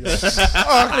just pissed me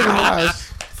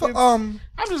off. I'm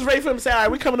just ready for him to say, all right,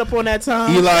 we coming up on that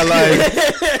time. Eli,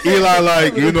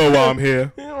 you know why I'm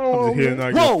here. I'm just here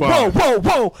not get fired.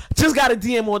 Whoa. Just got a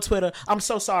DM on Twitter. I'm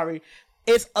so sorry.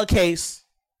 It's a case,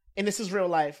 and this is real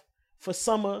life, for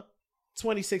summer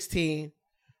 2016,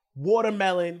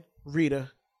 watermelon Rita.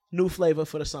 New flavor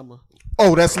for the summer.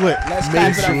 Oh, that's lit. Let's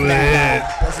clap it up for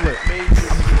that. That's lit.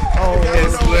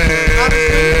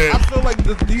 I feel like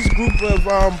these group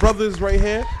of brothers right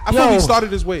here, I feel we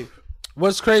started this wave.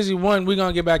 What's crazy, one, we're going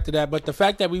to get back to that, but the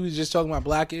fact that we was just talking about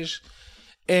blackish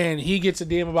and he gets a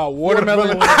DM about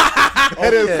watermelon.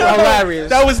 That is hilarious.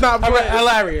 That was not planned.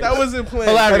 Hilarious. That wasn't planned.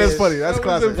 Hilarious. That is funny. That's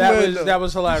classic. That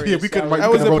was hilarious. Yeah, we couldn't write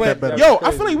that better. Yo,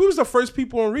 I feel like we was the first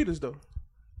people on Readers though.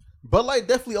 Bud Light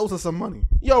definitely owes us some money.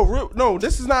 Yo, no,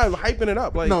 this is not hyping it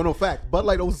up. Like, no, fact. Bud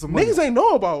Light owes us some money. Niggas ain't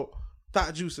know about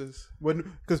thought juices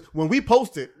because when we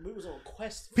posted, we was on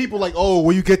quest. People like, oh,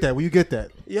 where you get that? Where you get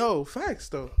that? Yo, facts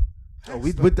though. I'm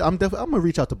gonna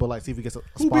reach out to Bud Light, see if we get some.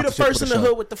 Who be the first in the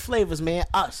hood with the flavors, man?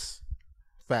 Us.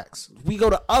 Facts. We go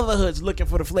to other hoods looking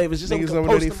for the flavors. Just niggas don't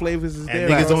know any flavors is there.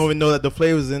 Niggas don't even know that the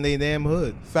flavors in their damn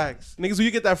hood. Facts. Niggas, where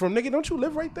you get that from? Nigga, don't you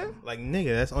live right there? Like,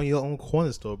 nigga, that's on your own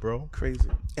corner store, bro. Crazy.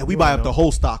 And we buy up the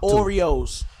whole stock too.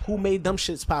 Oreos. Who made them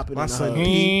shits popping? My son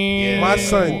D. My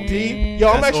son D. Yo,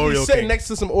 I'm actually sitting next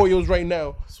to some Oreos right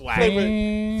now.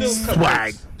 Swag.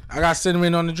 Swag. I got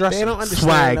cinnamon on the dresser. They don't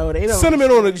understand. No, they don't. Cinnamon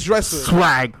on the dresser.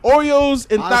 Swag. Oreos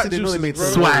and thought juices. Made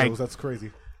swag. That's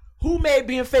crazy. Who made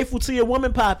being faithful to your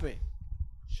woman popping?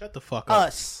 Shut the fuck up.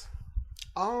 Us.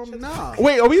 Nah.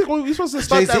 Wait, are we supposed to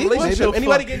start Jay-Z? that relationship? Maybe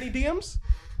Anybody get any DMs?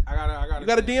 I got You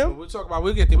got a DM? We'll talk about.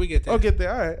 We'll get there. I'll get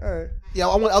there. All right. Yeah,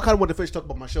 I kind of want to finish talking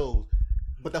about my shows,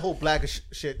 but that whole blackish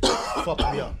shit fucked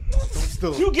me up.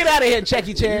 Still. You get out of here,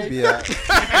 Jackie Chan. Yeah.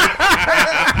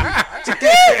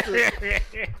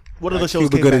 What other shows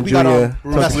Cuba came Gooding back? We got Jr.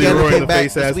 we got Russ Scandal Leroy in came the back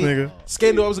face this ass week. nigga.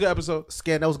 Scandal, that was a good episode.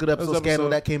 That was a good episode. Scandal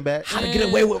that came back. How to get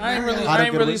away with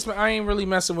I ain't really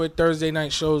messing with Thursday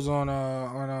night shows on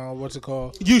what's it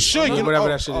called? You should. Whatever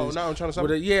that shit is. Oh, now on Channel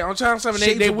 7. Yeah, on Channel 7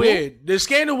 Shades they of Blue? weird. The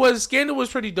Scandal was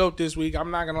pretty dope this week.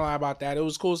 I'm not gonna lie about that. It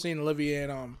was cool seeing Olivia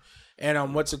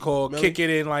and what's it called? Kick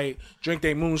it and like drink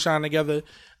their moonshine together.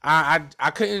 I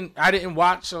didn't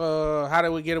watch How They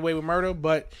Would Get Away with Murder,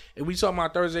 but if we talking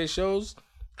about Thursday shows,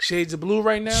 Shades of Blue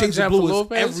right now. Shades of Jennifer Blue is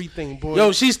Lopez. everything, boy.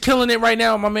 Yo, she's killing it right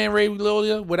now. My man Ray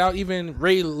Liotta without even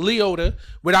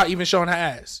showing her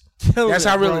ass. That's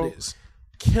how real it is.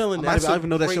 Killing it. I didn't even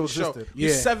know that show existed. You're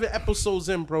Yeah. 7 episodes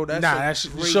in, bro. That's that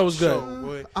great show's good. show,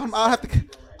 boy.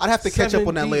 I'd have to catch up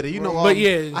on that 7 later. You know, But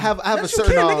yeah. I have a Yes, you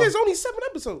certain. can, nigga. It's only 7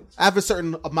 episodes. I have a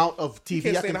certain amount of TV You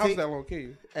can't I stay in can the house take, that long, can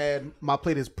you? and my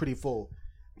plate is pretty full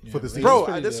for the season. Bro,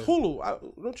 that's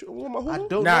Hulu. Don't you want my Hulu? I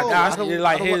don't Nah, know. nah, I don't,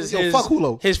 like I don't his- want, his- fuck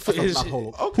Hulu. his- Not his-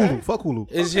 Hulu. okay. Hulu. Fuck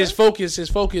Hulu. Is his focus? I've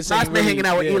ain't been really- hanging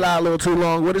out with yeah. Eli a little too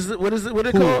long. What is it? What is it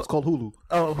Hulu. It's called Hulu.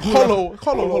 Oh, Hold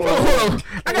on.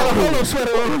 I got a Holo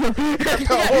sweater on.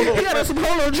 He got some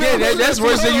Holo Yeah, drip. that's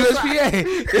worse than USPA.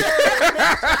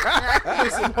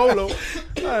 Holo.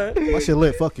 My shit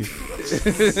lit. Fuck you.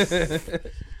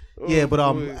 Yeah, but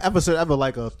I have a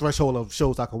like a threshold of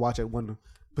shows I can watch at one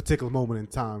particular moment in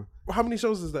time. How many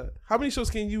shows is that? How many shows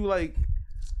can you like?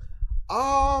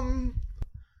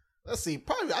 Let's see.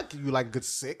 Probably I'll give you like a good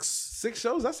 6. 6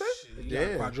 shows. That's it.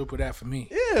 Yeah, quadruple that for me.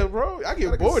 Yeah, bro. I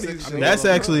get bored of these shows. That's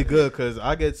actually good because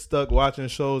I get stuck watching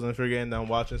shows and forgetting that I'm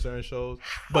watching certain shows.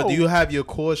 But do you have your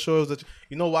core shows that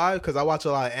you know why? Because I watch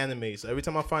a lot of anime. So every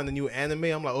time I find a new anime,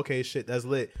 I'm like, okay, shit, that's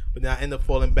lit. But then I end up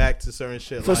falling back to certain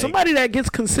shit. For somebody that gets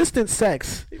consistent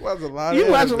sex, He watch a lot. you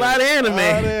watch a lot of anime.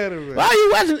 Why are you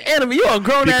watching anime? You're a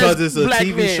grown ass because it's a black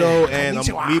TV man. show and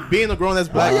me being a grown ass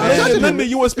black man. Linda,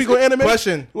 you want to speak on anime?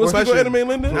 Question. You want to speak on anime,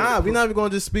 Linda? Nah, we're not even going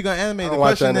to just speak on anime. The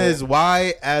watch question anime. is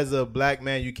why, as a black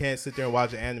man, you can't sit there and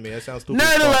watch an anime? That sounds stupid.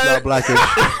 Nerd Not alert. blackish.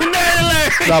 Nerd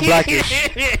alert. Not blackish.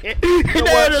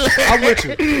 Nerd alert. I'm with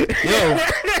you. Yo,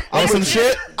 on some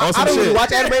shit. On I some don't really shit.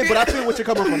 watch anime, but I feel what you're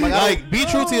coming from. Like, be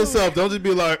true to yourself. Don't just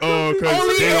be like, oh, because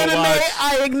Only they don't anime watch.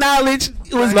 I acknowledge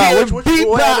was Nah, getting what beat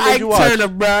by anime Ike you watch? Turner,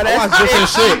 bro. I That's watch different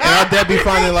shit, and I dead be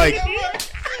finding like,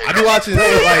 I be watching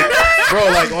shit like, bro,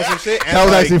 like on some shit. And That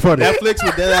was like, actually funny. Netflix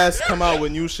would dead ass come out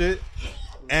with new shit,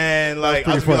 and like I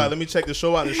pretty just be funny. like, let me check the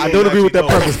show out. And the show I don't agree with that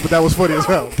actually dope. premise, but that was funny as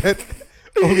hell. That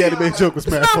only anime joke was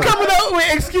mad Stop funny. coming up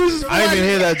with excuses. I didn't even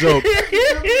hear that joke.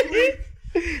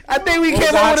 I think we What was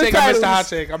came the up hot with the take? I missed the hot titles.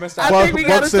 take. I missed the I hot think take. we Buck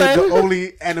got a said the title.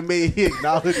 only anime he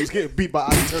acknowledged was getting beat by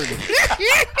Ike Turner.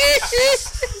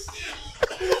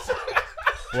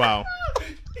 Wow.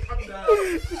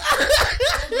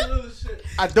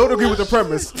 I don't agree with the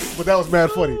premise, but that was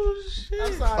mad funny.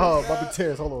 I'm sorry. Oh, Bobby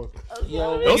Tears, hold on.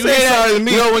 Don't You say hear sorry that? to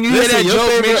me. Yo, when you hear Listen, that your joke,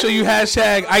 make favorite- sure you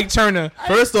hashtag Ike Turner.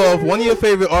 First off, one of your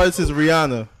favorite artists is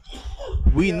Rihanna.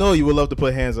 We know you would love to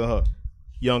put hands on her.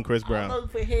 Young Chris Brown. Looking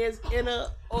for hands in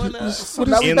a on a.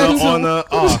 In the honor.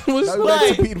 Now we back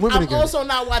to But beating women I'm again. also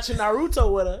not watching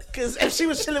Naruto with her because if she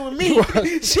was chilling with me,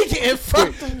 she getting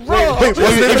fucked raw. Wait, what's the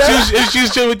name of that? If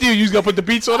she's chill with you, you just gonna put the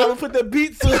beats on I'm her? gonna put the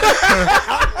beats on.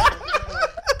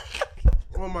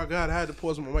 Oh my god, I had to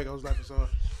pause my mic. I was laughing so hard.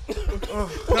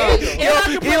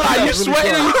 Eli, you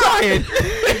sweating and you crying.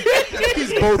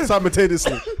 He's both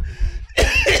simultaneously.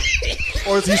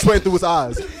 Or is he sweating through his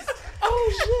eyes?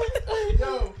 Oh shit!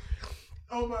 Yo,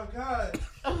 oh my god.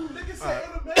 Nigga said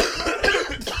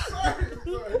anime.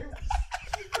 Sorry.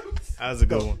 That was a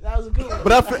good one. That was a good one.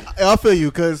 But I feel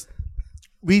you because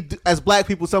as black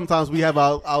people, sometimes we have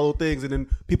our little things, and then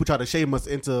people try to shame us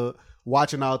into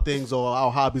watching our things or our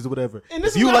hobbies or whatever. And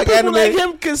this If is you why like people anime, like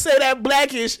him can say that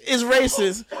Blackish is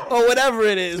racist or whatever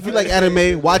it is. if you like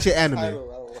anime, watch your anime.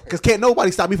 Because can't nobody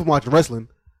stop me from watching wrestling.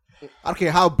 I don't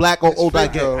care how black or old I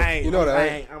fake, though. get. You know that,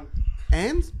 right?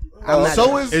 And not so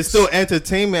doing is It's still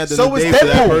entertainment at the so end of is the day for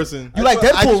that Deadpool. person. You like I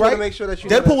just Deadpool, wanna right? make sure that you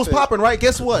know Deadpool was that's fake. popping, right?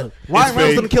 Guess what? Ryan Reynolds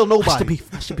fake. didn't kill nobody.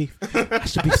 That's the beef.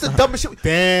 That's the dumbest shit.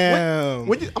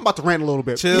 Damn. I'm about to rant a little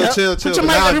bit. Chill. Put your mic,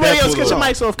 Now everybody else, Deadpool cut your though.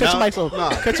 mics off. Cut your Now- mics off. Nah.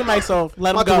 Cut your mics off.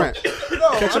 Let I'm them about to go. rant. No,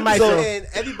 Cut your I'm mic just off. saying,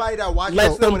 everybody that watched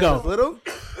Let it them when it was go. little,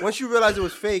 once you realize it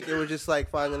was fake, it was just like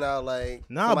finding out like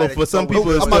Nah, somebody but that for you some don't people,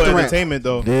 know. it's I'm about still to rant. entertainment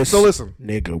though. This So listen.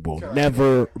 nigga will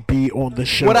never be on the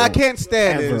show. What I can't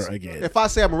stand Ever is again. if I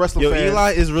say I'm a wrestling Yo, fan,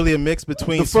 Eli is really a mix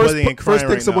between the first sweating and crying thing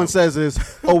right someone now. says is,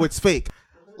 "Oh, it's fake."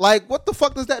 Like, what the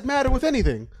fuck does that matter with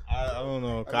anything? I don't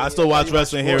know. I still watch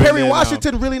wrestling here. Kerry and there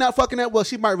Washington really not fucking that well.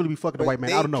 She might really be fucking a But white man.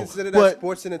 they I don't know, consider that but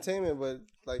sports entertainment, but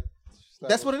like it's not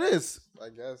that's what it is. I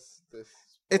guess this.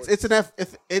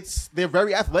 It's they're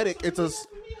very athletic.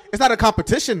 It's not a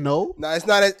competition, no. No, it's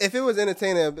not. If it was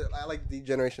entertaining, but I like the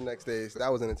Generation Next days.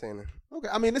 That was entertaining. Okay,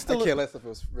 I mean it's I still. care less if it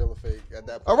was real or fake at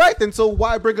that point. All right, then. So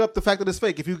why bring up the fact that it's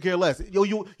fake if you care less? Yo,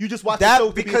 you just watch the That show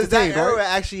to be because that entertained, era right?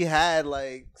 actually had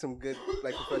like some good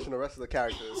like professional wrestler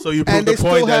characters. So you And proved the they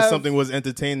still point that have- something was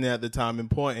entertaining at the time and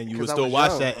point, and you would 'Cause I still was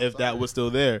watch young. that if that was still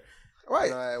there. Right.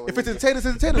 Right, If it's entertaining, it's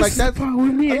entertaining. Like that. I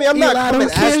mean, I'm not coming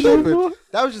as stupid.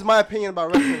 That was just my opinion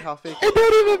about wrestling. How fake. It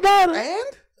don't even matter. And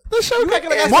The show You acting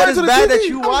like I Martin said it's to the bad TV. that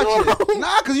you watch it.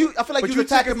 Nah, because I feel like But you you took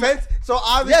attacking offense. So Yes,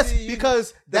 obviously,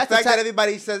 because the that's fact attack- that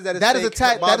everybody says that it's that is fake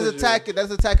attack. That is bothers you. attacking.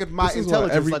 That's attacking my This is why intelligence.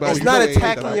 Like, everybody- oh, It's you not really hate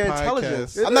attacking that your podcast.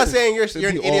 intelligence. It I'm not is. saying you're Should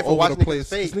an be idiot all for over watching the it place.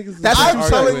 fake. These niggas is That's I'm arguing.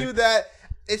 telling you that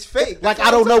it's fake. like That's I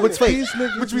what don't I'm know telling it's you. fake, These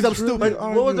niggas which means is I'm stupid. really But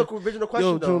what was the arguing. original question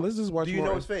Yo, Joe, though? let's just watch Do you know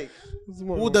more. it's fake?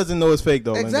 Who doesn't know it's fake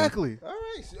though? Lyndon? Exactly. All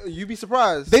right, so you be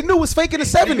surprised. They knew it was fake in the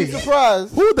You be '70s.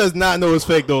 surprised. Who does not know it's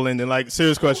fake though, Lyndon? Like,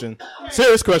 serious question.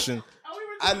 Serious question.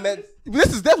 I met.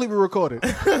 This is definitely recorded.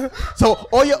 So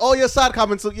all your side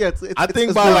comments. So yeah, it's I think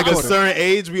it's by being like a recorded. certain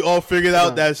age, we all figured out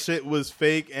Yeah. that shit was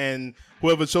fake, and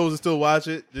whoever chose to still watch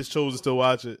it, just chose to still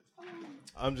watch it.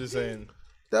 I'm just saying.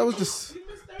 That was just.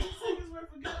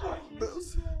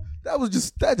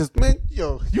 That just man,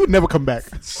 yo, you would never come back.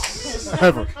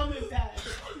 Ever.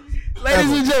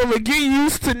 Ladies and gentlemen, get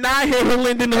used to not hearing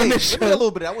Lyndon on this Give me a show.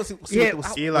 little bit. I want to see Yeah,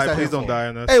 what's Eli, that please here don't for. die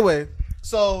on us. Anyway,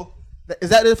 so is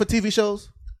that it for TV shows?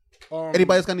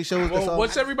 Anybody's got any shows? that's, Well,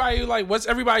 what's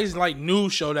everybody's like new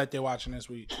show that they're watching this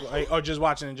week, like, or just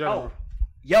watching in general?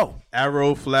 Yo,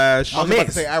 Arrow, Flash. I was about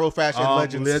to say Arrow, Flash, and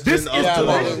Legends. Legend of Yeah,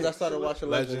 Tomorrow. Legends. I started watching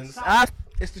Legends.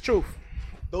 it's the truth.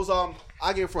 Those I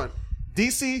get in front.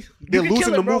 DC, You they're can kill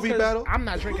losing it, the bro, movie 'cause battle, I'm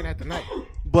not drinking at the night.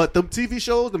 but them TV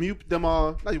shows,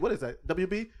 what is that?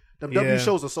 WB. Them W Yeah.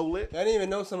 shows are so lit. I didn't even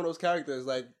know some of those characters,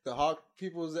 like the Hawk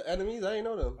people's enemies. I didn't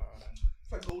know them.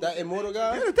 That immortal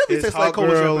guy, Yeah, it definitely It's tastes like Hawk Cola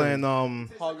Girl champagne. and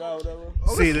Hawk guy, whatever.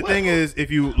 See, the thing is, if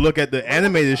you look at the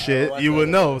animated shit, you would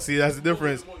know. See, that's the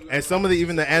difference. And some of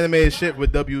even the animated shit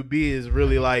with WB is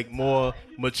really like more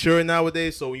mature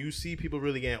nowadays. So when you see people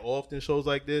really getting off in shows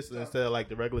like this instead of like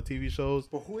the regular TV shows,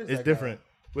 But who is it's that different.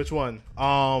 Which one?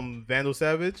 Vandal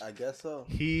Savage. I guess so.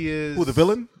 He is Who, the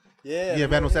villain? Yeah, Yeah,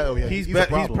 Vandal Savage. Oh, yeah, He's a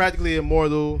problem. practically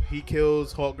immortal. He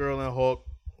kills Hawk Girl and Hawk,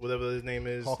 whatever his name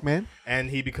is, Hawkman? and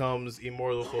he becomes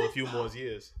immortal for a few more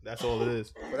years. That's all it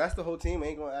is. But that's the whole team.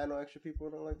 Ain't gonna add no extra people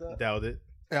or nothing like that. Doubt it.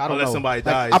 Yeah, I don't Unless know. somebody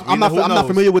Like, dies. I'm not Who knows?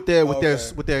 familiar with their Okay.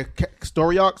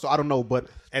 story arc, so I don't know. But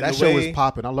And that the show way- is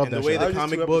popping. I love And that the way show. I the was just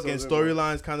comic 2 book and episodes in, bro.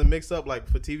 storylines kind of mix up, like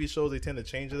for TV shows, they tend to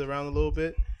change it around a little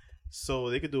bit, so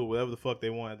they could do whatever the fuck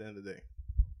they want at the end of the day.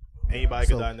 Anybody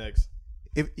could So- die next.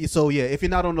 If you're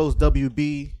not on those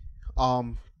WB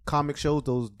comic shows,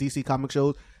 those DC comic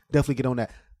shows, definitely get on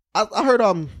that. I heard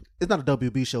it's not a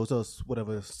WB show, so it's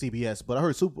whatever CBS, but I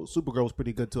heard Supergirl was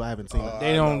pretty good too. I haven't seen it.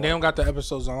 They don't got the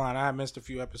episodes online. I missed a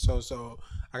few episodes, so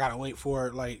I gotta wait for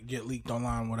it like get leaked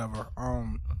online, whatever.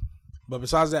 But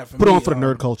besides that, Put me, on for the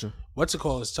nerd culture. What's it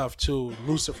called? Is tough too.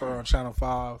 Lucifer on Channel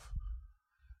 5.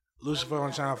 Lucifer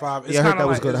on Channel 5. It's Yeah, I heard kinda that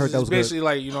was like, good. I heard it's that was good. basically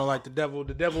like, you know, like the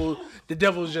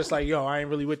devil's just like, yo, I ain't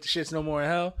really with the shits no more in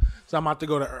hell. So I'm about to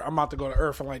go to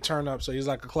Earth and like turn up. So he's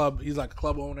like a club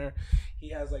owner. He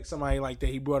has like somebody like that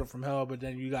he brought up from hell, but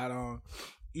then you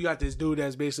got this dude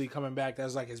that's basically coming back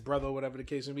that's like his brother or whatever the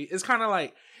case may be. It's kinda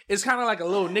like a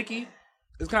little Nicky.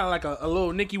 It's kinda like a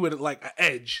little Nicky with like an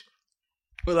edge.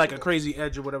 With like a crazy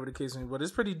edge or whatever the case may be. But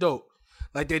it's pretty dope.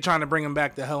 Like they're trying to bring him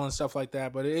back to hell and stuff like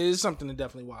that, but it is something to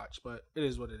definitely watch. But it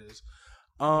is what it is.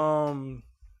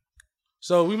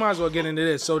 So we might as well get into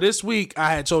this. So this week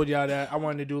I had told y'all that I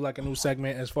wanted to do like a new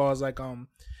segment as far as like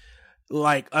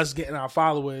us getting our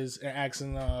followers and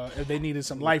asking if they needed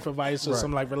some life advice or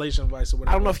some like relation advice or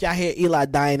whatever. I don't know if y'all hear Eli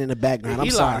dying in the background. I'm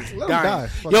Eli sorry. Let him dying. die.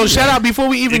 Fuck Yo, you. shout out before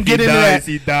we even If get he into dies,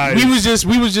 that. he dies.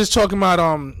 We was just talking about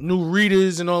new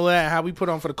readers and all that, how we put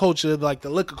on for the culture, like the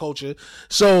liquor culture.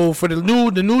 So for the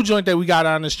new joint that we got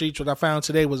on the streets, what I found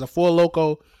today was a Four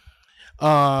Loko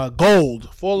Gold.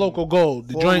 Four Loko Gold.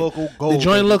 The Four joint, Loko Gold, the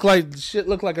joint baby.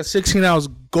 looked like a 16-ounce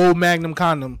gold Magnum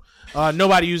condom.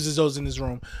 Nobody uses those in this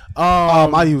room.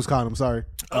 I use condoms. Sorry.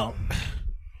 I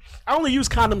only use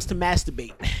condoms to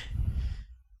masturbate.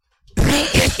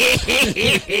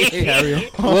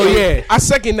 Well, yeah. I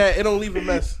second that. It don't leave a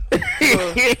mess.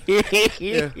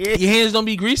 Your hands don't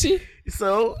be greasy?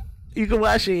 So you can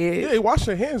wash your hair. Yeah, wash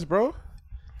your hands, bro.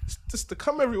 It's just to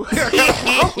come everywhere.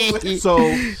 So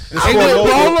this Hey, Four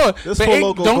but hold on. This But Four ain't-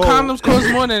 Loko don't Gold. condoms cost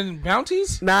more than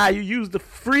bounties? Nah, you use the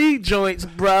free joints,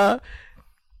 bruh.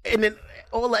 And then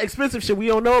all the expensive shit we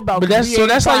don't know about. But 'cause we ain't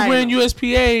that's like buying wearing them.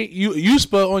 USPA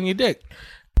USPA on your dick.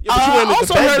 Yeah, but you ain't I in the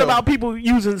also bed, heard though. about people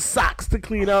using socks to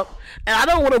clean up, and I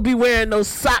don't want to be wearing no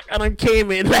sock I done came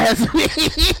in last week.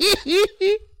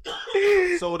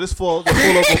 So this Four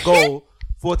Loko Gold,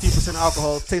 14%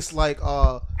 alcohol, tastes like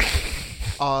cola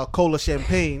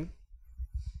champagne.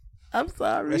 I'm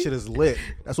sorry. That shit is lit.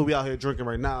 That's what we out here drinking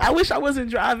right now. I wish I wasn't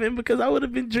driving because I would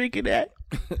have been drinking that.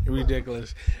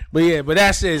 Ridiculous. But yeah, but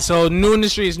that's it. So new in the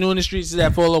streets is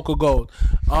that Four Loko Gold.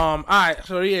 All right.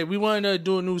 So yeah, we wanted to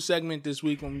do a new segment this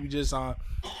week when we just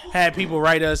had people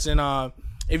write us and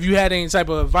if you had any type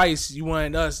of advice you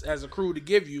wanted us as a crew to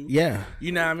give you. Yeah.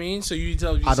 You know what I mean? So you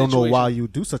tell your I don't know situation. why you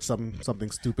do something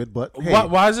stupid, but hey,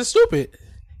 Why is it stupid?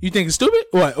 You think it's stupid?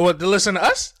 What to listen to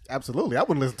us? absolutely, I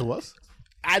wouldn't listen to us.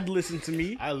 I'd listen to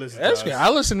me. I listen. That's to good. us. I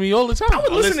listen to you all the time. I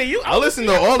would listen to you. I listen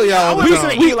to all of y'all all the listen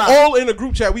to time. We Eli. all in a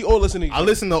group chat. We all listen to each I other.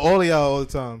 listen to all of y'all all the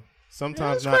time.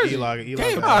 Sometimes That's not crazy. Eli. Eli's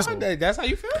Damn, an asshole. that's how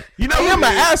you feel? You know I'm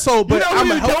an asshole, but you know who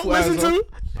I'm a you don't helpful listen asshole. to?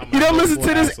 You don't listen to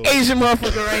this asshole. Asian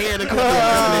motherfucker right here. To come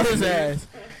and listen to his ass.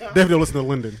 Definitely don't listen to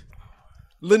Lyndon.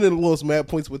 Lyndon lost mad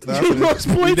points with that. You lost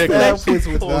points Mad back. points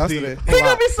with Oh, that. He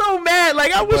gonna be so mad.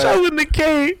 Like I wish I wouldn't have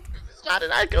came. Why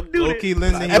did I come do Low-key, this?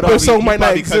 Lyndon, Episode might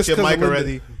not exist cut your 'cause mic of Lyndon.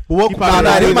 already. What, He probably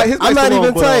Nah, his I'm mic- not still even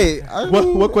on, but,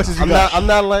 tight. what questions you I'm got?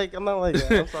 not like that.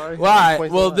 I'm sorry. Why?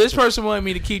 Points Well, on this that. person wanted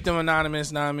me to keep them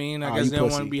anonymous. Know what I mean? I guess you they don't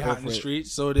pussy. want to be Go hot in for the it.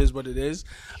 streets, so it is what it is.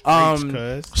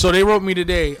 cuz. So they wrote me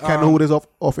today. Can't know who it is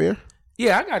off air.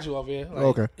 Yeah, I got you over here. Like,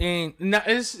 Okay. And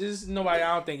it's nobody.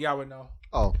 I don't think y'all would know.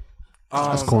 Oh,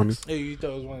 that's corny. Hey, you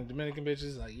thought it was one of the Dominican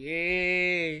bitches? Like,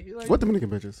 yeah. Like, What Dominican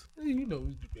bitches? You know,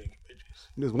 we Dominican bitches.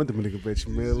 There's one Dominican bitch,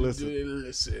 man. Listen.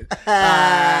 Listen.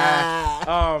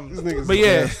 Niggas But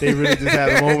yeah. they really just had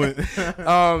a moment. But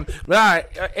all right,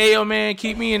 hey yo, man,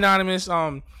 keep me anonymous.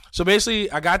 So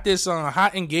basically, I got this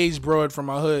hot engaged broad from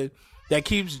my hood that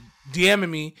keeps DMing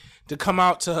me to come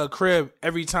out to her crib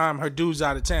every time her dude's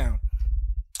out of town.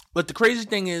 But the crazy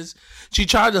thing is, she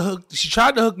tried to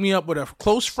hook me up with a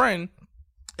close friend,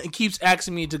 and keeps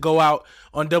asking me to go out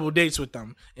on double dates with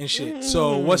them and shit.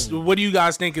 So what do you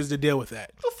guys think is the deal with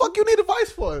that? What the fuck you need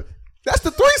advice for? That's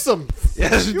the threesome.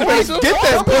 Yes, You better get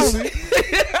that pussy.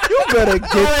 You better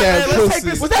get that pussy.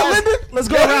 Was that Lyndon? Let's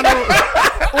go around.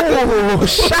 Oh,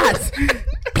 shots.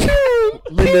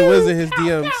 Lyndon was in his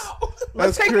DMs.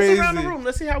 Let's That's take crazy. this around the room.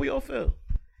 Let's see how we all feel.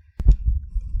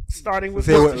 Starting with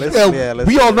Say what- let's- Well, yeah, let's-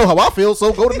 we all know how I feel,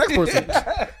 so go to the next person.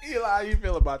 Eli, how you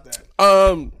feel about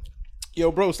that? Yo,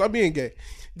 bro, stop being gay.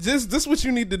 This what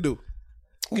you need to do.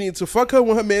 You need to fuck her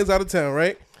when her man's out of town,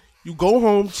 right? You go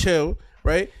home, chill,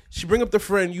 right? She bring up the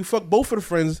friend, you fuck both of the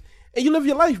friends, and you live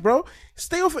your life, bro.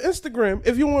 Stay off of Instagram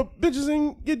if you want bitches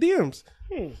in your DMs.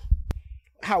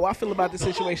 how I feel about the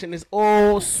situation is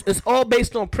all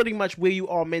based on pretty much where you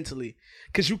are mentally.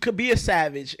 Because you could be a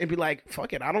savage and be like,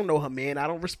 fuck it, I don't know her man, I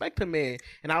don't respect her man,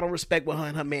 and I don't respect what her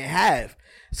and her man have.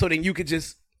 So then you could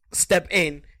just step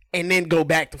in and then go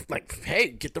back to like, hey,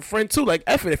 get the friend too. Like,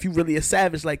 F it if you really a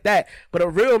savage like that. But a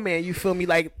real man, you feel me?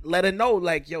 Like, let her know,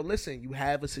 like, yo, listen, you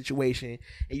have a situation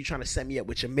and you trying to set me up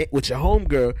with your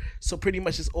homegirl. So pretty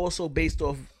much it's also based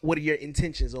off what are your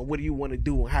intentions on what do you want to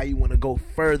do and how you want to go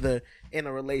further in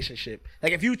a relationship.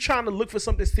 Like, if you trying to look for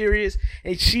something serious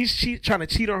and she's trying to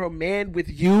cheat on her man with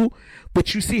you,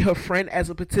 but you see her friend as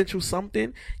a potential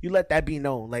something, you let that be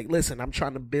known. Like, listen, I'm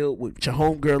trying to build with your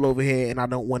homegirl over here and I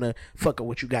don't want to fuck up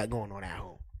what you got going on at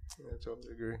home. Yeah, I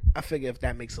totally agree. I figure if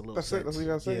that makes a little That's sense. it. That's what you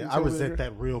gotta say. Yeah, You I totally resent agree.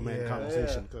 that real man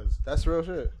conversation because That's real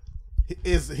shit.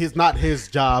 it's not his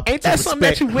job Ain't to that something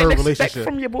that respect you her wouldn't expect relationship.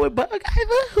 from your boy Bug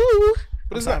either? Who?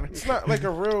 But it's not like a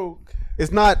real.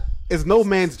 It's no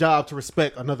man's job to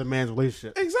respect another man's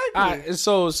relationship. Exactly. All right,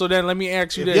 so then let me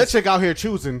ask you If your this. chick out here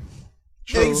choosing,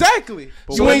 Exactly.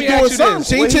 So You let ain't me doing ask you something. this.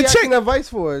 She What ain't he your chick. asking advice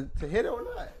for? To hit it or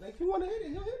not? Like, if you want to hit it,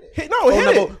 you'll hit it. Hit it.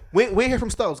 no, we ain't hear from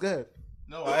Stubbs. Go ahead.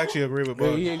 No, I actually agree with Yeah,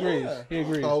 Bug. he agrees. He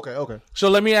agrees. Oh, okay. So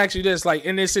let me ask you this: like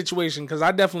in this situation, because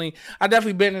I definitely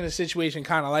been in a situation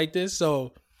kind of like this.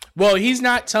 So, well, he's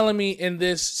not telling me in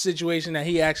this situation that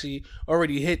he actually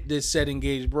already hit this said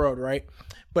engaged broad, right?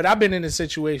 But I've been in a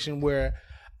situation where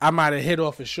I might have hit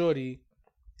off a shorty,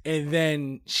 and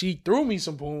then she threw me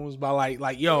some booms by like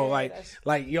yo, your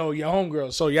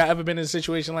homegirl. So y'all ever been in a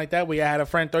situation like that where y'all had a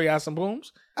friend throw y'all some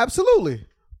booms? Absolutely.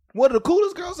 One of the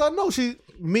coolest girls I know.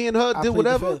 Me and her I did plead the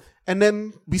whatever, fifth. and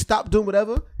then we stopped doing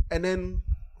whatever, and then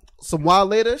some while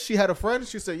later, she had a friend.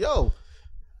 She said, "Yo,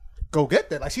 go get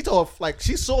that." Like she told,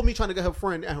 she saw me trying to get her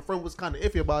friend, and her friend was kind of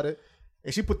iffy about it,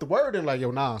 and she put the word in, like, "Yo,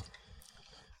 nah,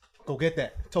 go get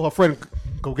that." Told her friend,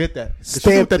 "Go get that." 'Cause she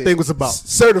knew what that thing was about.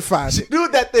 Certified. She knew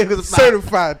what that thing was about.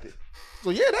 Certified. So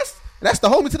yeah, that's the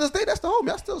homie to this day. That's the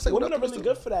homie. I still say what Women up are to really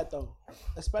this good for that though,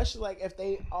 especially like if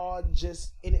they are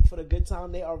just in it for the good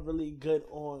time. They are really good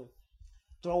on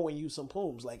throwing you some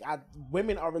pooms. Like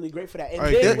women are really great for that. And All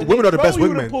right, then when women they are the throw best you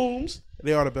wingmen. The pooms,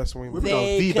 They are the best women. Women are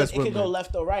they the could, best it could go women.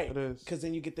 left or right. It is. Because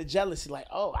then you get the jealousy, like,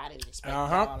 oh, I didn't expect.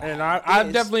 And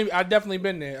I've definitely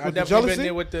been there. I've the definitely been jealousy?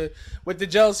 there with the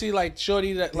jealousy. Like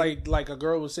shorty, that like a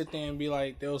girl will sit there and be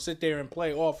like, they'll sit there and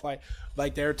play off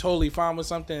like they're totally fine with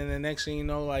something, and the next thing you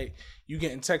know, like you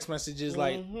getting text messages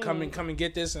like, come and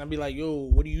get this, and I'll be like, yo,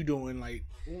 what are you doing? Like,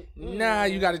 nah,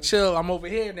 you gotta chill. I'm over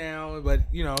here now, but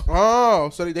you know. Oh,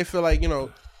 so they feel like,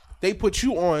 they put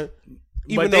you on.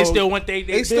 Even But they though still want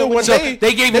they still want so they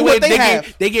gave they away what they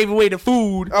have. they gave away the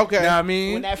food. Okay. You know what I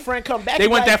mean? When that friend come back, they he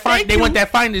want like, that "Thank you want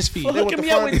that finder's fee. for hooking the me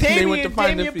up with find- they want Damien. the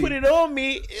finder Damien fee. put it on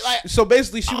me. Like, So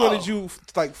basically, she wanted you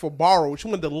like for borrow. She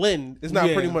wanted to lend. It's not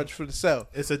Yeah. pretty much for the sell.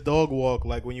 It's a dog walk,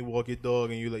 like when you walk your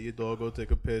dog and you let your dog go take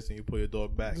a piss and you pull your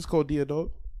dog back. It's called Dear Dog.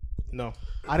 No,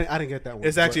 I didn't get that one.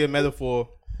 it's actually a metaphor.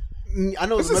 I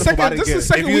know This it's is a metaphor, but I second. didn't This get is it.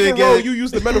 second If you week in a didn't get row it- you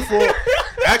used the metaphor.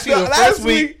 Actually, the Last first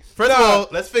week- week. First of all,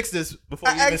 let's fix this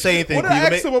before you even say anything. When I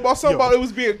asked him about something about it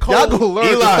was being cold. Y'all gonna learn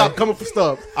to Eli. stop coming for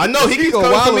stuff. I know he keeps gonna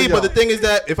coming for wild me, on but the y'all. thing is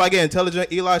that if I get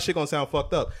intelligent, Eli shit gonna sound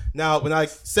fucked up. Now, when I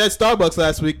said Starbucks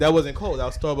last week, that wasn't cold. That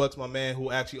was Starbucks, my man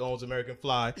who actually owns American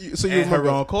Fly So you and her remember.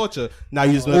 own culture. Now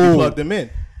you just maybe plug them in.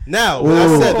 Now, when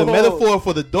I said the metaphor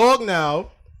for the dog now,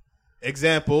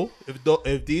 example,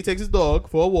 if D takes his dog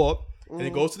for a walk and he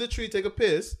goes to the tree, take a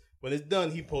piss, When it's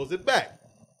done, he pulls it back.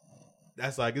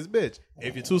 That's like his bitch.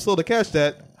 If you're too slow to catch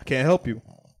that, I can't help you.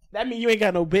 That mean you ain't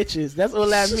got no bitches. That's all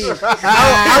that means.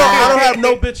 I don't have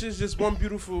no bitches. Just one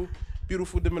beautiful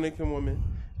Dominican woman,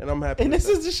 and I'm happy. And with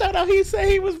this is the shout out he said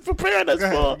he was preparing us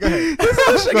for. Go ahead.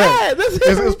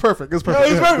 It's perfect. It's perfect.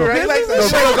 that. It's perfect, right? He likes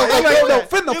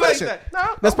that. No, finish it.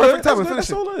 That's perfect time. Finish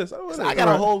it. All it is. I got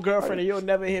a whole girlfriend, and you'll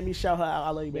never hear me shout her out. I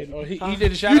love you, baby. Oh, he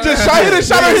did a shout You out. just shot. He didn't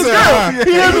shout out his girl. He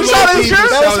didn't shout out his girl.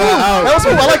 That was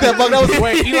cool. I like that, Buck. That was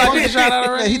Wait, Eli did a shout out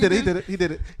Yeah, already? he did it. He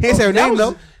did it. He ain't say her name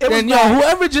though. Then yo,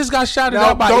 whoever just got shouted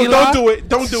out by Eli. Don't do it.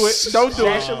 Don't do it. Don't do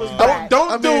That shit was it. bad.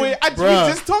 Don't do it. We bruh.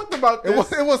 just talked about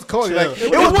this. It was cool. Like it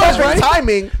was was perfect right?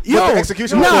 timing. Yo, But the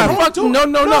execution was nah, good. fuck, no.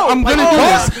 I'm gonna do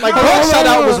Buck- this. Like Hold Buck's on, shout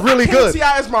out was hold on. really good.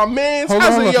 T.I. is my man. Hold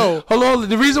on. Hold on.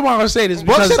 The reason why I'm gonna say this is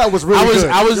Buck's because shout out was really good.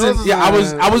 I was Yours is,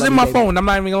 I was in my baby. phone. I'm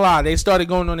not even gonna lie. They started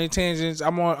going on their tangents.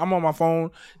 I'm on my phone. You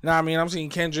know what I mean? I'm seeing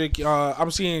Kendrick.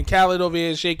 I'm seeing Khaled over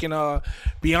here shaking Beyonce's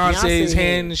Beyonce.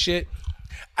 hand and shit.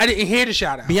 I didn't hear the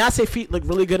shout out. Beyonce feet look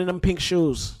really good in them pink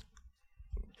shoes.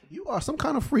 You are some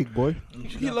kind of freak, boy.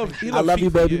 I love you,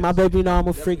 baby. My baby know I'm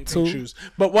a freak too. Shoes.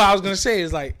 But what I was gonna say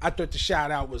is like I thought the shout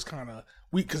out was kind of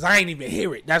weak because I ain't even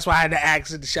hear it. That's why I had to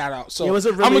ask it the shout out. So It was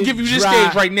a I'm gonna really give you this dry-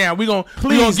 stage right now. We gonna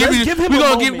Please, give let's you give him a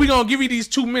moment. we gonna give you these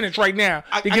 2 minutes right now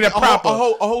to get it proper. A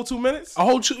whole 2 minutes. A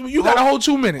whole two. You got a whole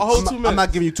 2 minutes. A whole 2 minutes. I'm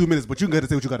not giving you 2 minutes, but you can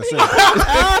say what you gotta say. I'm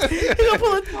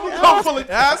full of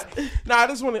ass. Nah, I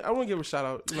want to give a shout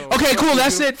out. You know, Okay, cool.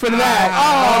 That's it for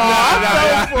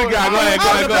that. Go ahead.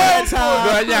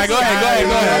 Go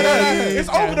ahead. It's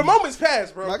over. The moment's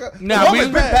passed, bro. Nah, No, it's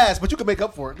been passed, but you can make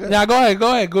up for it. Now go ahead.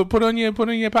 Go put on your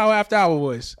power after hour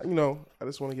voice. You know, I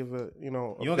just want to give a You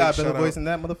don't big got a better shout voice out. than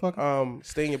that, motherfucker?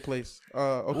 Stay in your place.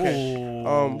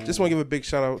 Okay. Just want to give a big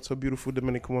shout out to a beautiful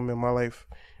Dominican woman in my life.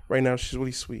 Right now, she's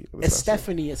really sweet. And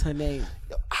Stephanie is her name.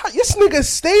 This nigga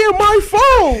stay in my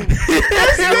phone.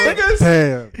 This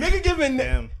Damn. nigga giving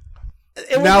Damn.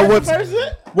 Now what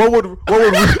would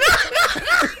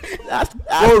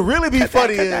really be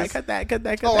funny is Cut that.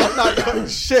 oh I'm not doing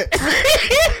shit.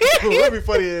 What would really be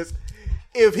funny is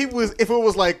if it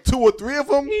was like 2 or 3 of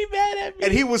them He mad at me.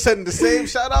 and he was sending the same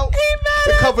shout out mad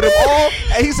to at cover them all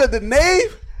and he said the name,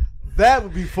 that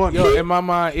would be funny. Yo, in my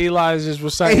mind, Eli is just and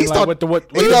reciting he like start, what the he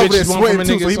love bitches this want from a swing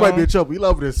too, nigga so he might be in song. trouble. He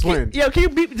love this swing. Yo, can you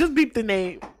just beep the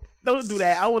name? Don't do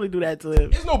that. I want to do that to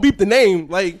him. There's no beep the name.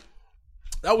 Like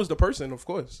that was the person, of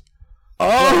course.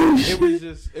 Oh, It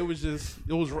was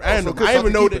random. good I didn't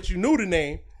even fucking know keep that you knew the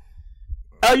name.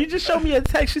 Oh, you just showed me a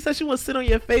text. She said she want to sit on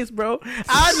your face, bro.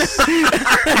 I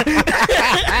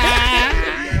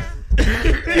We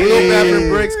go bathroom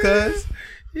breaks, cuz.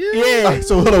 Yeah.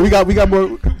 So hold on, we got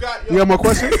more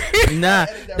questions. Nah,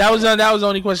 that was the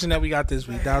only question that we got this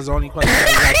week. That was the only question that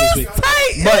we got this week.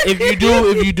 But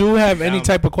if you do have any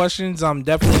type of questions,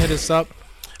 definitely hit us up.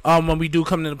 When we do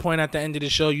come to the point at the end of the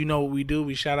show, you know what we do.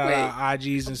 We shout out our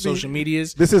IGs and social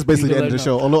medias. This is basically You the can end of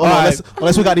the let show. us know.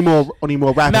 Unless we got any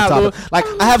more rapping Nah, topics. Like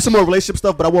I have some more relationship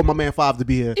stuff, but I want my man Five to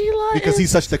be here Eli because he's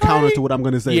such the is counter tight. to what I'm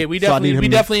gonna say. Yeah, we So I need definitely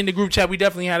him to- in the group chat. We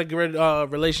definitely had a good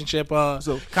relationship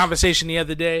conversation the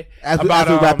other day as about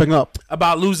we're wrapping up.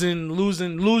 about losing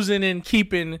and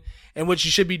keeping and what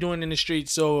you should be doing in the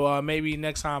streets. So maybe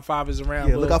next time Five is around,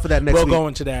 Yeah, look out for that next We'll week. go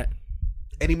into that.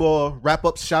 Any more wrap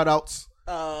ups, shout outs?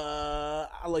 I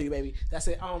love you, baby. That's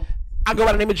it. I go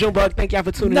by the name of Junebug. Thank y'all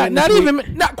for tuning in. Not this week.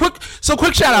 even not quick. So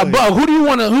quick shout out, Bug. Who do you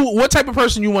want to? What type of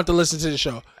person you want to listen to the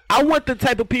show? I want the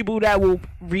type of people that will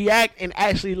react and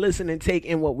actually listen and take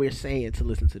in what we're saying to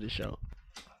listen to the show.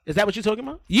 Is that what you're talking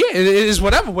about? Yeah, it is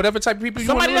whatever type of people you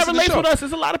want Somebody to that listen to the relates show. with us.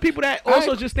 There's a lot of people that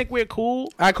also just think we're cool.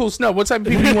 All right, cool. Snub, what type of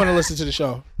people you want to listen to the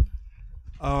show?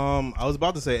 I was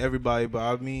about to say everybody, but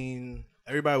I mean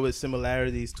everybody with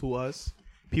similarities to us.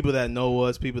 People that know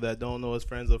us, people that don't know us,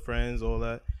 friends of friends, all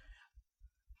that.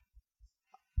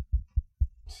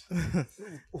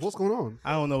 What's going on?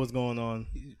 I don't know what's going on.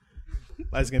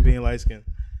 Light skin being light skin.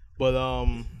 But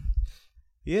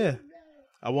yeah.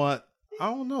 I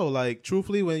don't know, like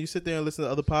truthfully when you sit there and listen to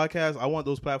other podcasts, I want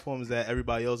those platforms that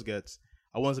everybody else gets.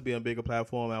 I want it to be a bigger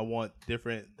platform. I want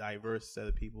different diverse set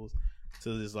of people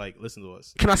to just like listen to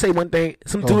us. Can I say one thing?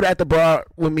 Some dude at the bar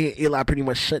with me and Eli pretty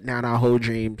much shut down our whole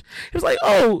dreams. He was like,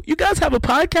 "Oh, you guys have a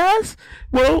podcast?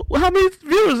 Well, how many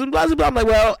viewers?" And blah blah blah. I'm like,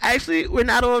 "Well, actually, we're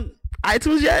not on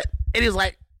iTunes yet." And he's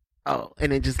like, "Oh,"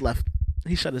 and then just left.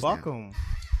 He shut us Fuck down.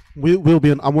 them. We'll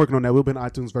be. I'm working on that. We'll be on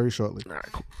iTunes very shortly. All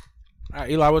right, cool. All right,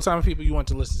 Eli, what type of people you want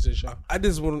to listen to the show? I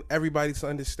just want everybody to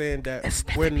understand that It's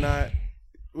we're not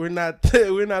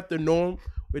the norm.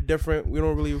 We're different. We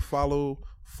don't really follow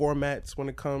formats when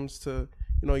it comes to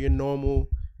your normal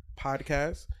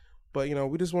podcast. But, you know,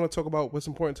 we just want to talk about what's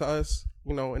important to us,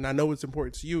 you know, and I know it's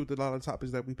important to you, a lot of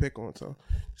topics that we pick on. So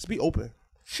just be open.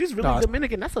 She's really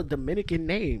Dominican. That's a Dominican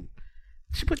name.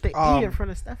 She put the E in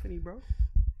front of Stephanie, bro.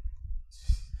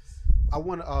 I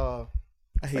want to.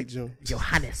 I hate June.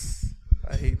 Johannes.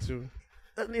 I hate June.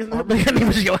 Her name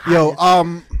was Johannes.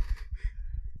 Yo,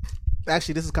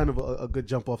 actually, this is kind of a good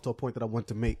jump off to a point that I want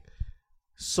to make.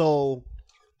 So,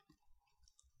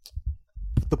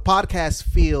 the podcast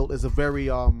field is a very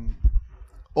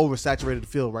oversaturated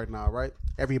field right now, right?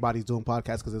 Everybody's doing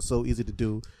podcasts because it's so easy to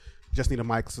do. Just need a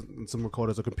mic and some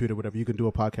recorders, a computer, whatever. You can do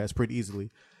a podcast pretty easily.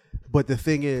 But the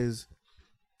thing is,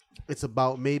 it's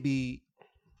about maybe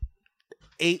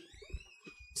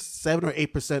 7 or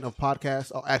 8% of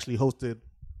podcasts are actually hosted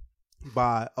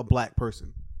by a black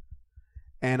person.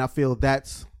 And I feel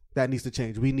that needs to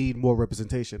change. We need more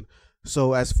representation.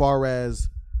 So as far as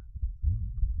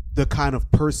the kind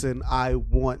of person I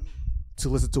want to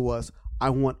listen to us,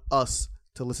 I want us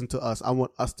to listen to us. I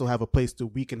want us to have a place that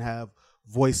we can have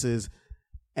voices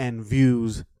and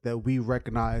views that we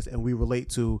recognize and we relate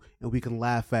to and we can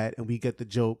laugh at and we get the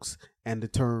jokes and the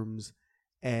terms,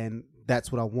 and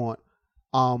that's what I want.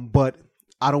 But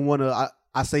I don't want to,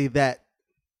 I say that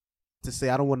to say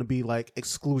I don't want to be like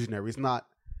exclusionary. It's not,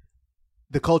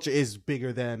 the culture is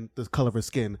bigger than the color of her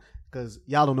skin, because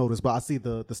y'all don't know this, but I see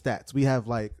the stats. We have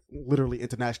like literally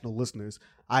international listeners.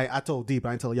 I told Deep,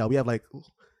 I didn't tell y'all, we have like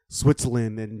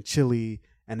Switzerland and Chile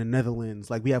and the Netherlands.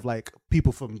 Like we have like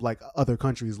people from like other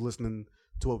countries listening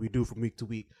to what we do from week to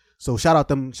week. So shout out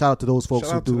to those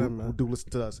folks who do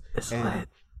listen to us. And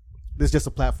this is just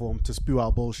a platform to spew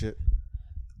out bullshit.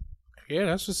 Yeah,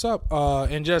 that's what's up.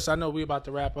 And just, I know we about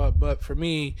to wrap up, but for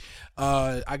me,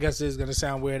 I guess it's gonna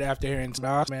sound weird after hearing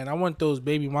about, man, I want those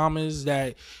baby mamas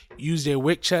that use their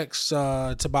WIC checks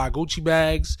to buy Gucci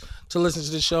bags to listen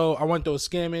to the show. I want those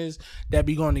scammers that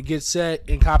be going to Get Set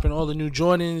and copping all the new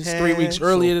Jordans 3 weeks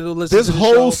earlier to listen to the show.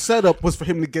 This whole setup was for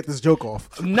him to get this joke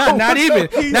off. Not even.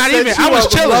 I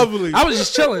was chilling. I was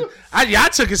just chilling. I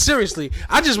took it seriously.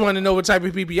 I just want to know what type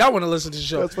of people y'all want to listen to the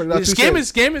show.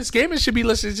 Scammers should be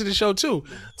listening to the show too.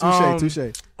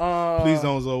 Touche. Please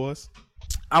don't Zoe us.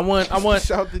 I want.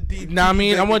 Shout the deep. Nah, I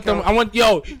mean, I want them.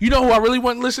 Yo, you know who I really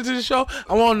want to listen to the show?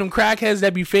 I want them crackheads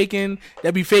that be faking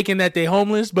that they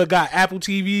homeless but got Apple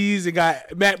TVs and got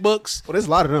MacBooks. Well, there's a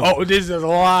lot of them. Oh, there's a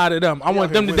lot of them. I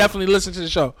want them to definitely listen to the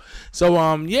show.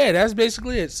 So, yeah, that's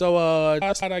basically it. So,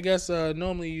 I guess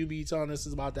normally you be telling us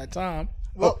it's about that time.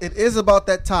 Well, it is about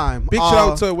that time. Big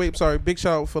shout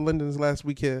out for Lyndon's last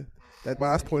week here. That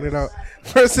Miles pointed out.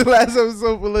 First and last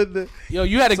episode for Linda. Yo,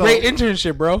 you had a great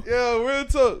internship, bro. Yo, real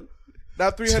talk.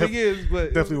 Not 300 years,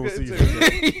 but definitely will see you.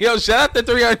 Yo, shout out to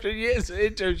 300 years of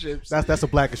internships. That's a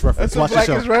Blackish reference. That's a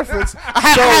Blackish reference. I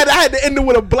had to end it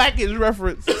with a Blackish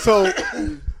reference. So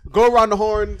go around the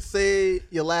horn, say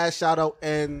your last shout out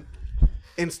and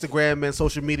Instagram and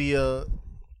social media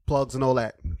plugs and all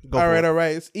that. All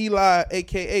right. It's Eli,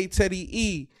 aka Teddy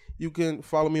E. You can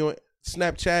follow me on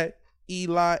Snapchat.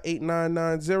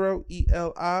 Eli8990,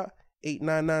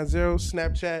 ELI8990.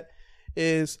 Snapchat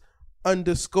is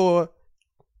 _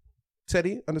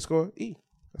 Teddy _ E.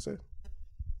 That's it.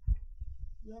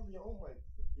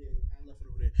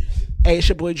 Hey, it's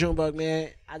your boy Junebug, man.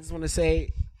 I just want to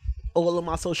say all of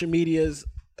my social medias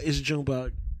is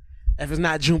Junebug. If it's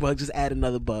not Junebug, just add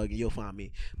another bug and you'll find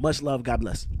me. Much love. God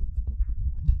bless.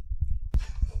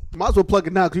 Might as well plug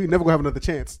it now because you're never gonna have another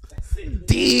chance.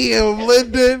 Damn,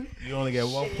 Lyndon. You only get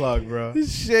one plug, bro. The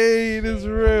shade is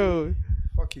real.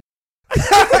 Fuck you.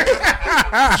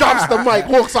 Drops the mic,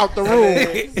 walks out the room.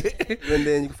 And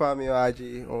then you can find me on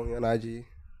IG, only on IG.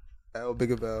 L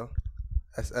Bigabel.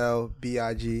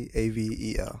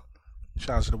 SLBIGAVEL. Shout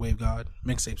out to the Wave God.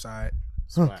 Mixtape side.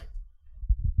 Swag.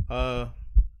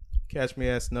 Catch me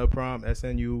at Snubprom,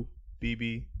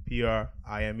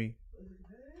 SNUBBPRIME.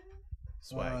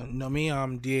 Swag. Know me,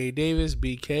 I'm DA Davis,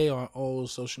 BK on all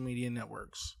social media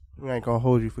networks. I ain't gonna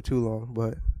hold you for too long,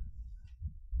 but.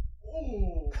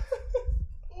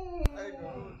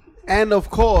 And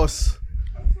of course,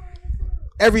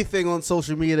 everything on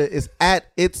social media is at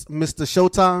It's Mr.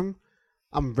 Showtime.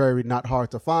 I'm very not hard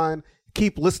to find.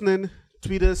 Keep listening.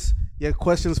 Tweet us your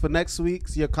questions for next week,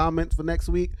 your comments for next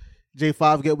week.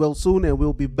 J5 get well soon, and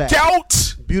we'll be back.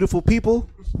 Out! Beautiful people,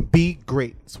 be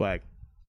great. Swag.